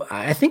then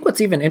I think what's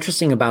even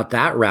interesting about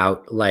that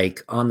route,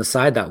 like on the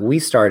side that we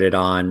started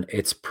on,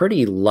 it's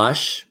pretty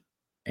lush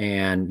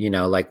and,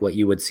 like what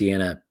you would see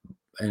in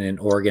an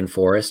Oregon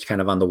forest,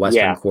 kind of on the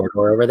western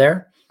corridor over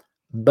there.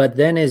 But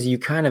then as you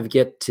kind of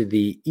get to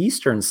the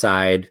eastern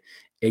side,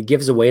 it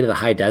gives away to the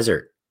high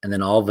desert. And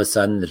then all of a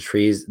sudden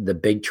the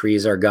big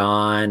trees are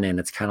gone, and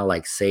it's kind of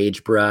like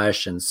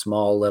sagebrush and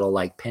small little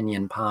like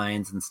pinyon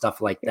pines and stuff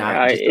like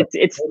that. It's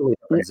a totally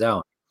different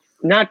zone.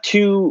 Not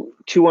too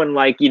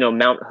unlike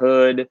Mount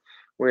Hood,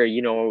 where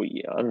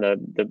on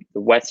the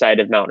west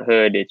side of Mount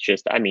Hood, it's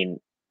just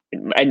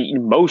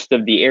and most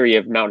of the area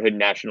of Mount Hood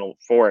National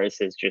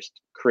Forest is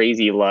just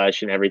crazy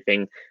lush and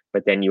everything.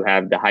 But then you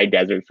have the high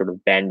desert sort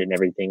of bend and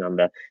everything on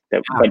the Yeah.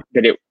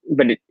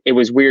 but it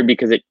was weird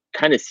because it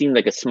kind of seemed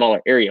like a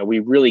smaller area. We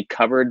really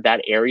covered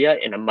that area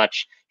in a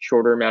much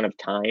shorter amount of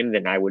time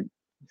than I would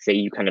say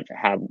you kind of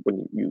have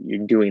when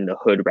you're doing the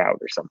Hood route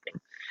or something.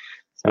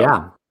 So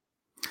Yeah.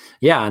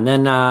 Yeah. And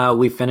then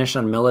we finished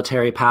on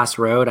Military Pass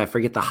Road. I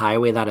forget the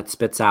highway that it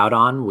spits out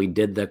on. We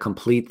did the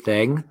complete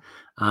thing.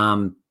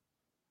 Um,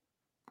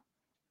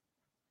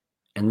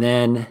 and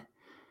then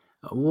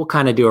we'll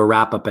kind of do a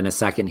wrap up in a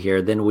second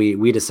here. Then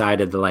we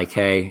decided to like,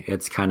 hey,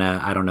 it's kind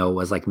of, I don't know, it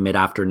was like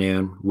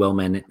mid-afternoon.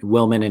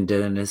 Wilman and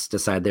Dennis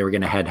decided they were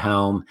going to head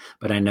home,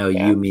 but I know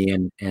yeah, you,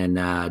 me,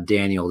 and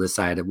Daniel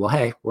decided, well,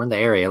 hey, we're in the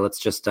area. Let's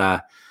just go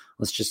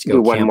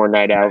do one camp. more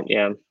night out.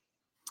 Yeah.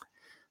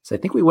 So I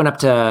think we went up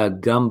to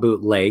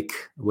Gumboot Lake,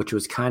 which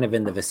was kind of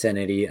in the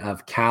vicinity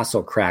of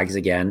Castle Crags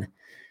again.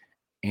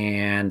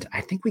 And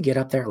I think we get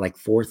up there at like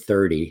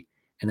 4:30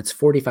 and it's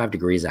 45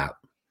 degrees out.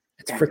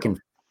 It's freaking,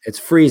 it's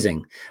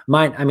freezing.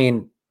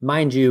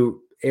 Mind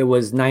you, it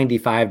was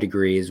 95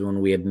 degrees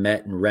when we had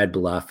met in Red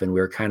Bluff and we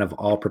were kind of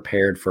all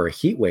prepared for a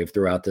heat wave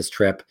throughout this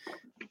trip.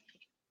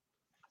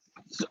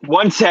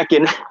 1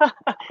 second.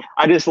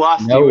 I just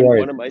lost No you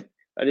worries.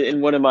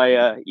 in one of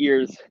my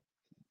ears.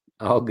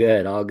 All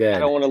good, all I good.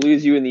 don't want to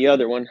lose you in the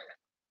other one.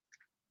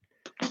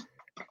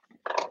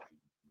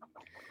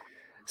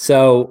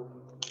 So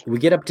we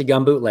get up to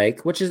Gumboot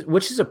Lake, which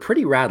is a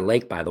pretty rad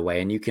lake, by the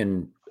way,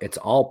 and it's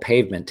all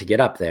pavement to get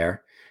up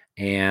there,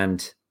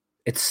 and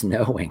it's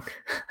snowing.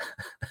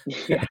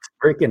 Yeah.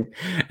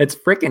 It's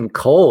freaking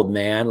cold,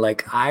 man.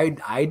 Like I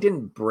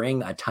didn't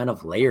bring a ton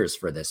of layers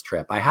for this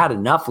trip. I had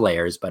enough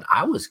layers, but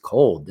I was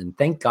cold, and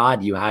thank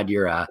God you had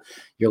your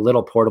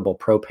little portable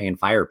propane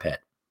fire pit.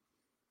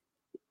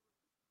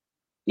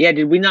 Yeah,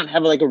 did we not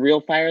have like a real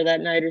fire that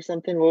night or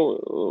something?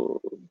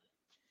 Well,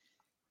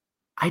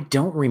 I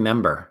don't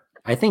remember.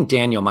 I think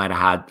Daniel might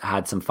have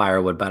had some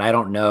firewood, but I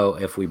don't know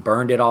if we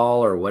burned it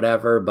all or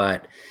whatever.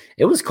 But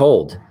it was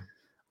cold.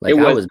 Like it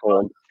I was was,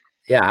 cold.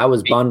 yeah, I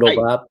was bundled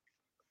up.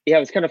 Yeah,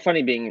 it was kind of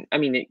funny being. I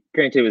mean,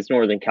 granted, it was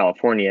Northern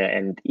California,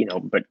 and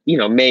but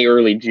May,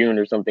 early June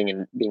or something,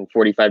 and being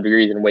 45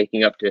 degrees and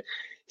waking up to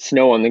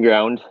snow on the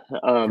ground.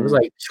 It was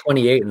like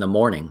 28 in the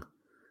morning.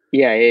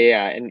 Yeah,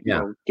 and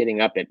Yeah.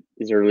 getting up at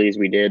as early as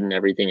we did and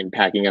everything, and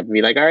packing up and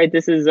be like, all right,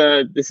 this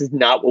is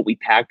not what we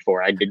packed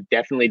for. I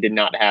definitely did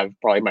not have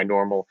probably my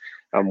normal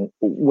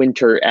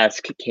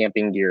winter-esque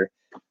camping gear,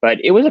 but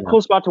it was a Yeah.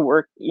 cool spot to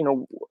work.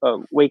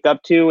 Wake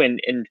up to,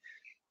 and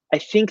I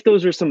think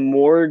those are some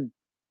more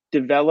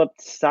developed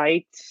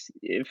sites,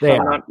 if They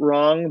I'm are. not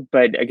wrong.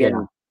 But Yeah.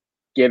 again,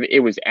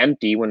 it was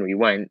empty when we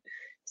went,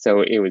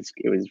 so it was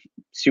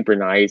super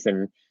nice.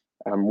 And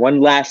one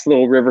last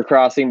little river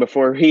crossing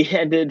before we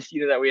ended,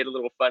 that we had a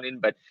little fun in.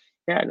 But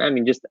yeah, I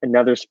mean, just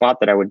another spot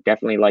that I would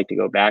definitely like to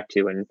go back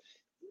to and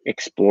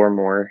explore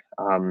more.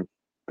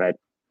 But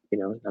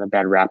not a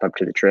bad wrap up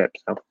to the trip.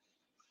 So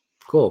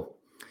Cool.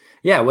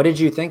 Yeah. What did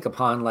you think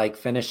upon like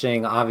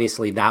finishing?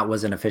 Obviously, that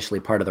wasn't officially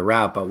part of the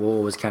route, but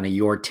what was kind of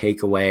your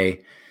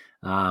takeaway?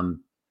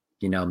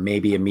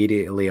 Maybe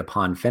immediately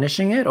upon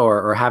finishing it,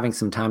 or having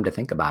some time to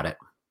think about it.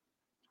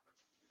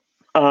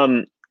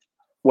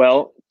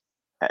 Well,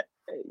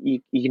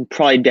 you can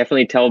probably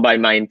definitely tell by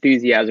my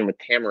enthusiasm with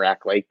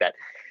Tamarack Lake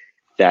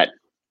that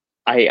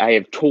I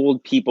have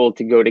told people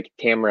to go to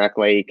Tamarack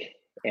Lake,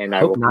 and I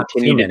Hope will not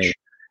continue too to. many.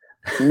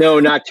 No,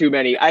 not too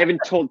many. I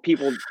haven't told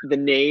people the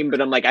name,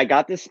 but I'm like, I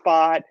got this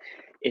spot.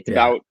 It's Yeah.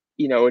 about,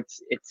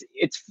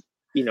 it's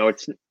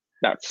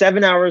about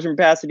 7 hours from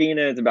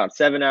Pasadena. It's about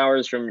 7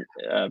 hours from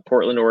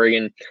Portland,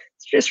 Oregon.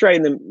 It's just right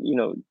in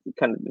the,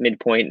 kind of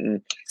midpoint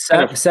and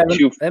kind of Seven.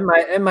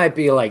 It might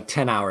be like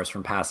 10 hours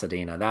from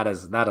Pasadena. That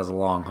is a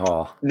long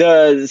haul.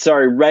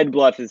 Red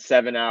Bluff is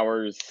 7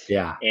 hours.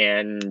 Yeah.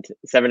 And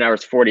 7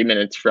 hours, 40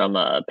 minutes from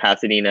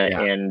Pasadena,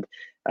 Yeah. and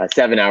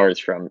 7 hours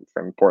from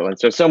Portland.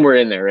 So somewhere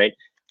in there, right?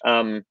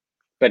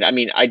 But I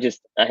mean, I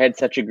had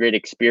such a great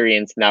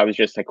experience, and I was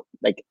just like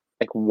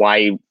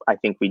why I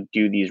think we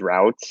do these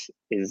routes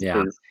is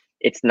Yeah.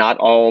 it's not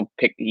all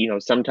picked.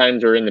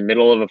 Sometimes we're in the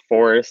middle of a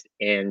forest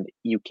and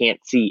you can't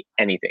see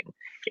anything.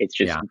 It's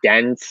just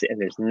dense and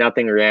there's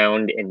nothing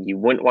around, and you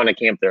wouldn't want to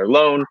camp there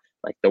alone,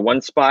 like the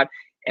one spot.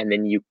 And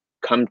then you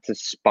come to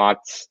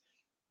spots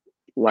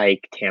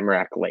like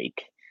Tamarack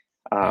Lake,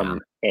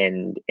 and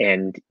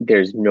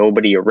there's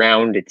nobody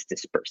around. It's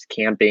dispersed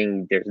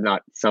camping. There's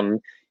not some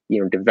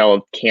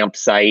developed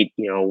campsite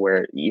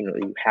where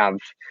you have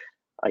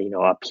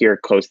up here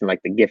close to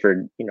like the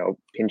Gifford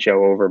Pinchot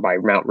over by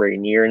Mount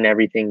Rainier and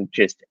everything.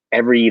 Just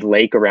every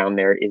lake around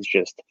there is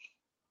just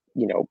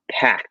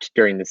packed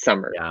during the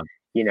summer.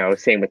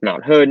 Same with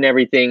Mount Hood and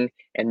everything.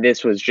 And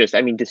this was just,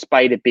 I mean,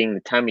 despite it being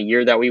the time of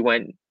year that we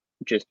went,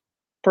 just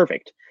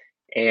perfect.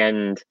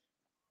 And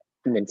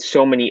then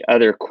so many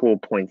other cool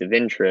points of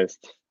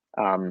interest.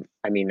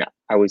 I mean,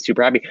 I was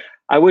super happy.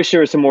 I wish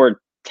there were some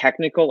more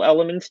technical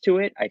elements to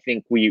it. I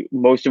think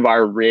most of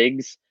our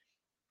rigs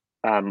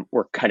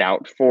were cut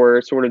out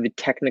for sort of the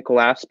technical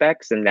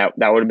aspects, and that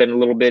would have been a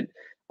little bit,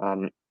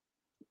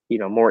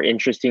 more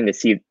interesting to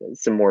see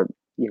some more,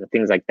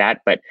 things like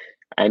that. But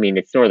I mean,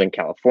 it's Northern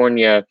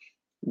California.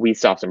 We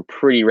saw some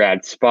pretty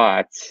rad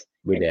spots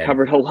and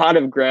covered a lot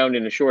of ground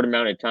in a short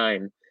amount of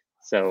time.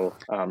 So,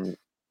 and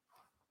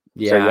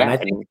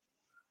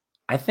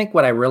I think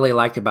what I really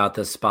like about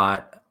this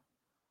spot,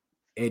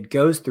 it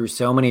goes through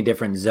so many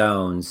different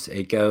zones.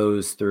 It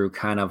goes through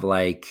kind of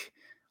like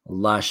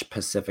lush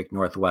Pacific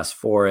Northwest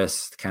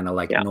forest, kind of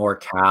like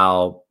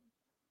NorCal,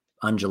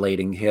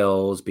 undulating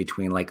hills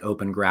between like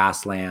open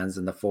grasslands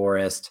and the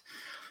forest.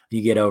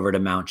 You get over to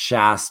Mount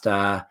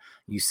Shasta,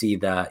 you see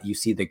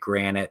the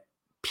granite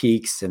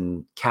peaks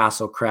and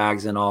Castle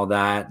Crags and all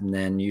that, and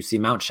then you see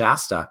Mount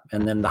Shasta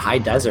and then the high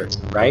desert,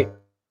 right?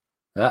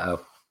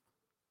 Uh-oh.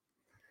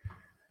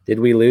 Did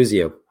we lose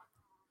you?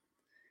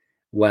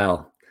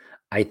 Well,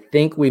 I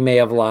think we may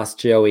have lost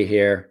Joey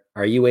here.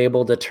 Are you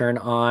able to turn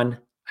on?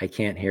 I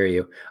can't hear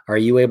you. Are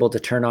you able to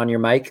turn on your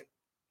mic?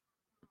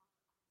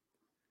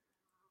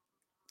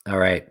 All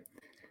right.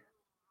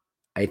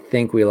 I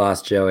think we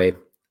lost Joey.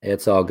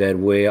 It's all good.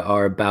 We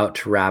are about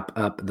to wrap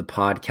up the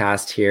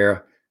podcast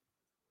here.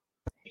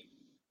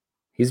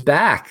 He's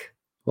back.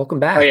 Welcome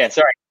back. Oh, yeah.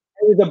 Sorry.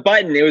 It was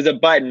a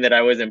button that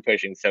I wasn't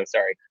pushing. So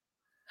sorry.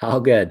 All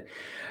good.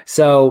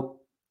 So,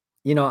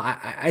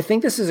 I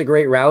think this is a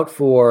great route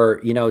for,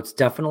 it's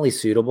definitely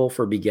suitable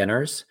for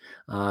beginners.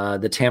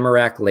 The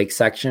Tamarack Lake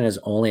section is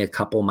only a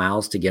couple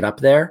miles to get up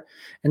there.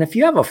 And if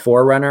you have a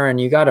 4Runner and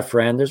you got a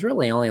friend, there's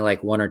really only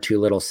like one or two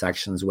little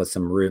sections with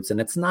some routes,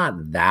 and it's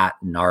not that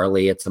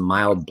gnarly. It's a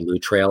mild blue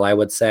trail, I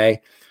would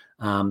say.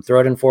 Throw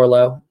it in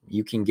 4Low.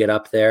 You can get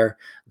up there.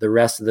 The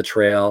rest of the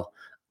trail,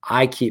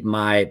 I'm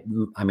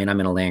in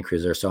a Land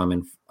Cruiser, so I'm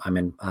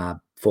in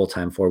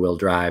full-time 4-wheel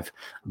drive,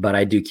 but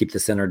I do keep the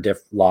center diff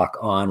lock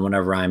on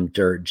whenever I'm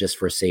dirt, just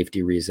for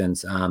safety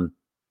reasons.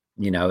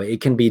 It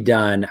can be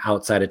done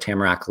outside of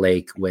Tamarack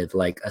Lake with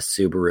like a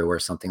Subaru or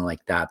something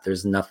like that.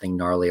 There's nothing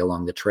gnarly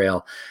along the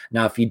trail.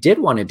 Now, if you did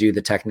want to do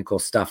the technical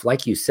stuff,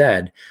 like you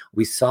said,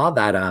 we saw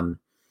that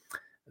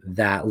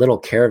little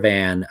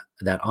caravan,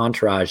 that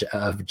entourage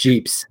of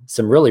Jeeps,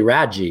 some really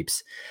rad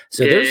Jeeps.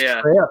 So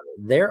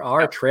there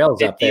are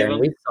trails up there, and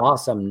we saw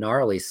some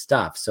gnarly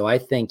stuff. So I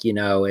think,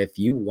 if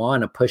you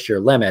want to push your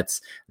limits,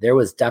 there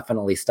was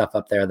definitely stuff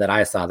up there that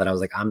I saw that I was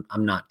like, I'm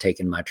not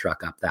taking my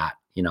truck up that,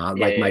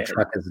 my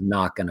truck is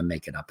not going to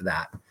make it up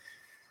that.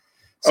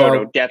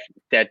 So,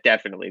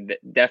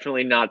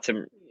 definitely not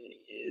some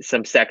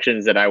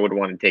sections that I would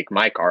want to take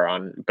my car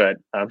on, but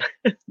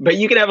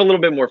you can have a little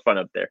bit more fun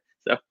up there.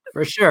 So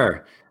for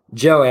sure.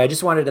 Joey, I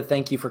just wanted to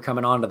thank you for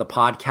coming on to the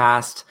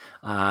podcast.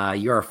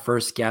 You're our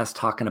first guest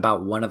talking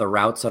about one of the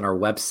routes on our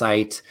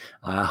website.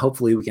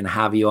 Hopefully we can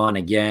have you on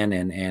again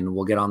and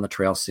we'll get on the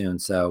trail soon.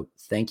 So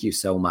thank you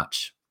so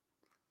much.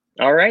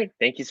 All right.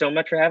 Thank you so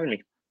much for having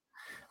me.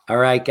 All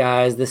right,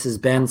 guys, this is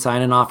Ben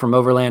signing off from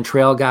Overland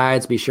Trail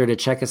Guides. Be sure to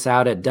check us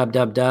out at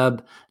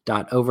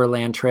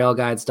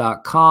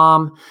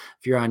www.overlandtrailguides.com.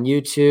 If you're on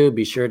YouTube,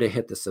 be sure to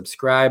hit the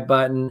subscribe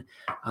button.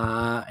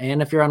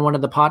 And if you're on one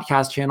of the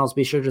podcast channels,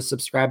 be sure to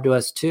subscribe to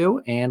us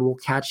too. And we'll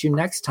catch you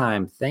next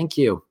time. Thank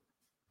you.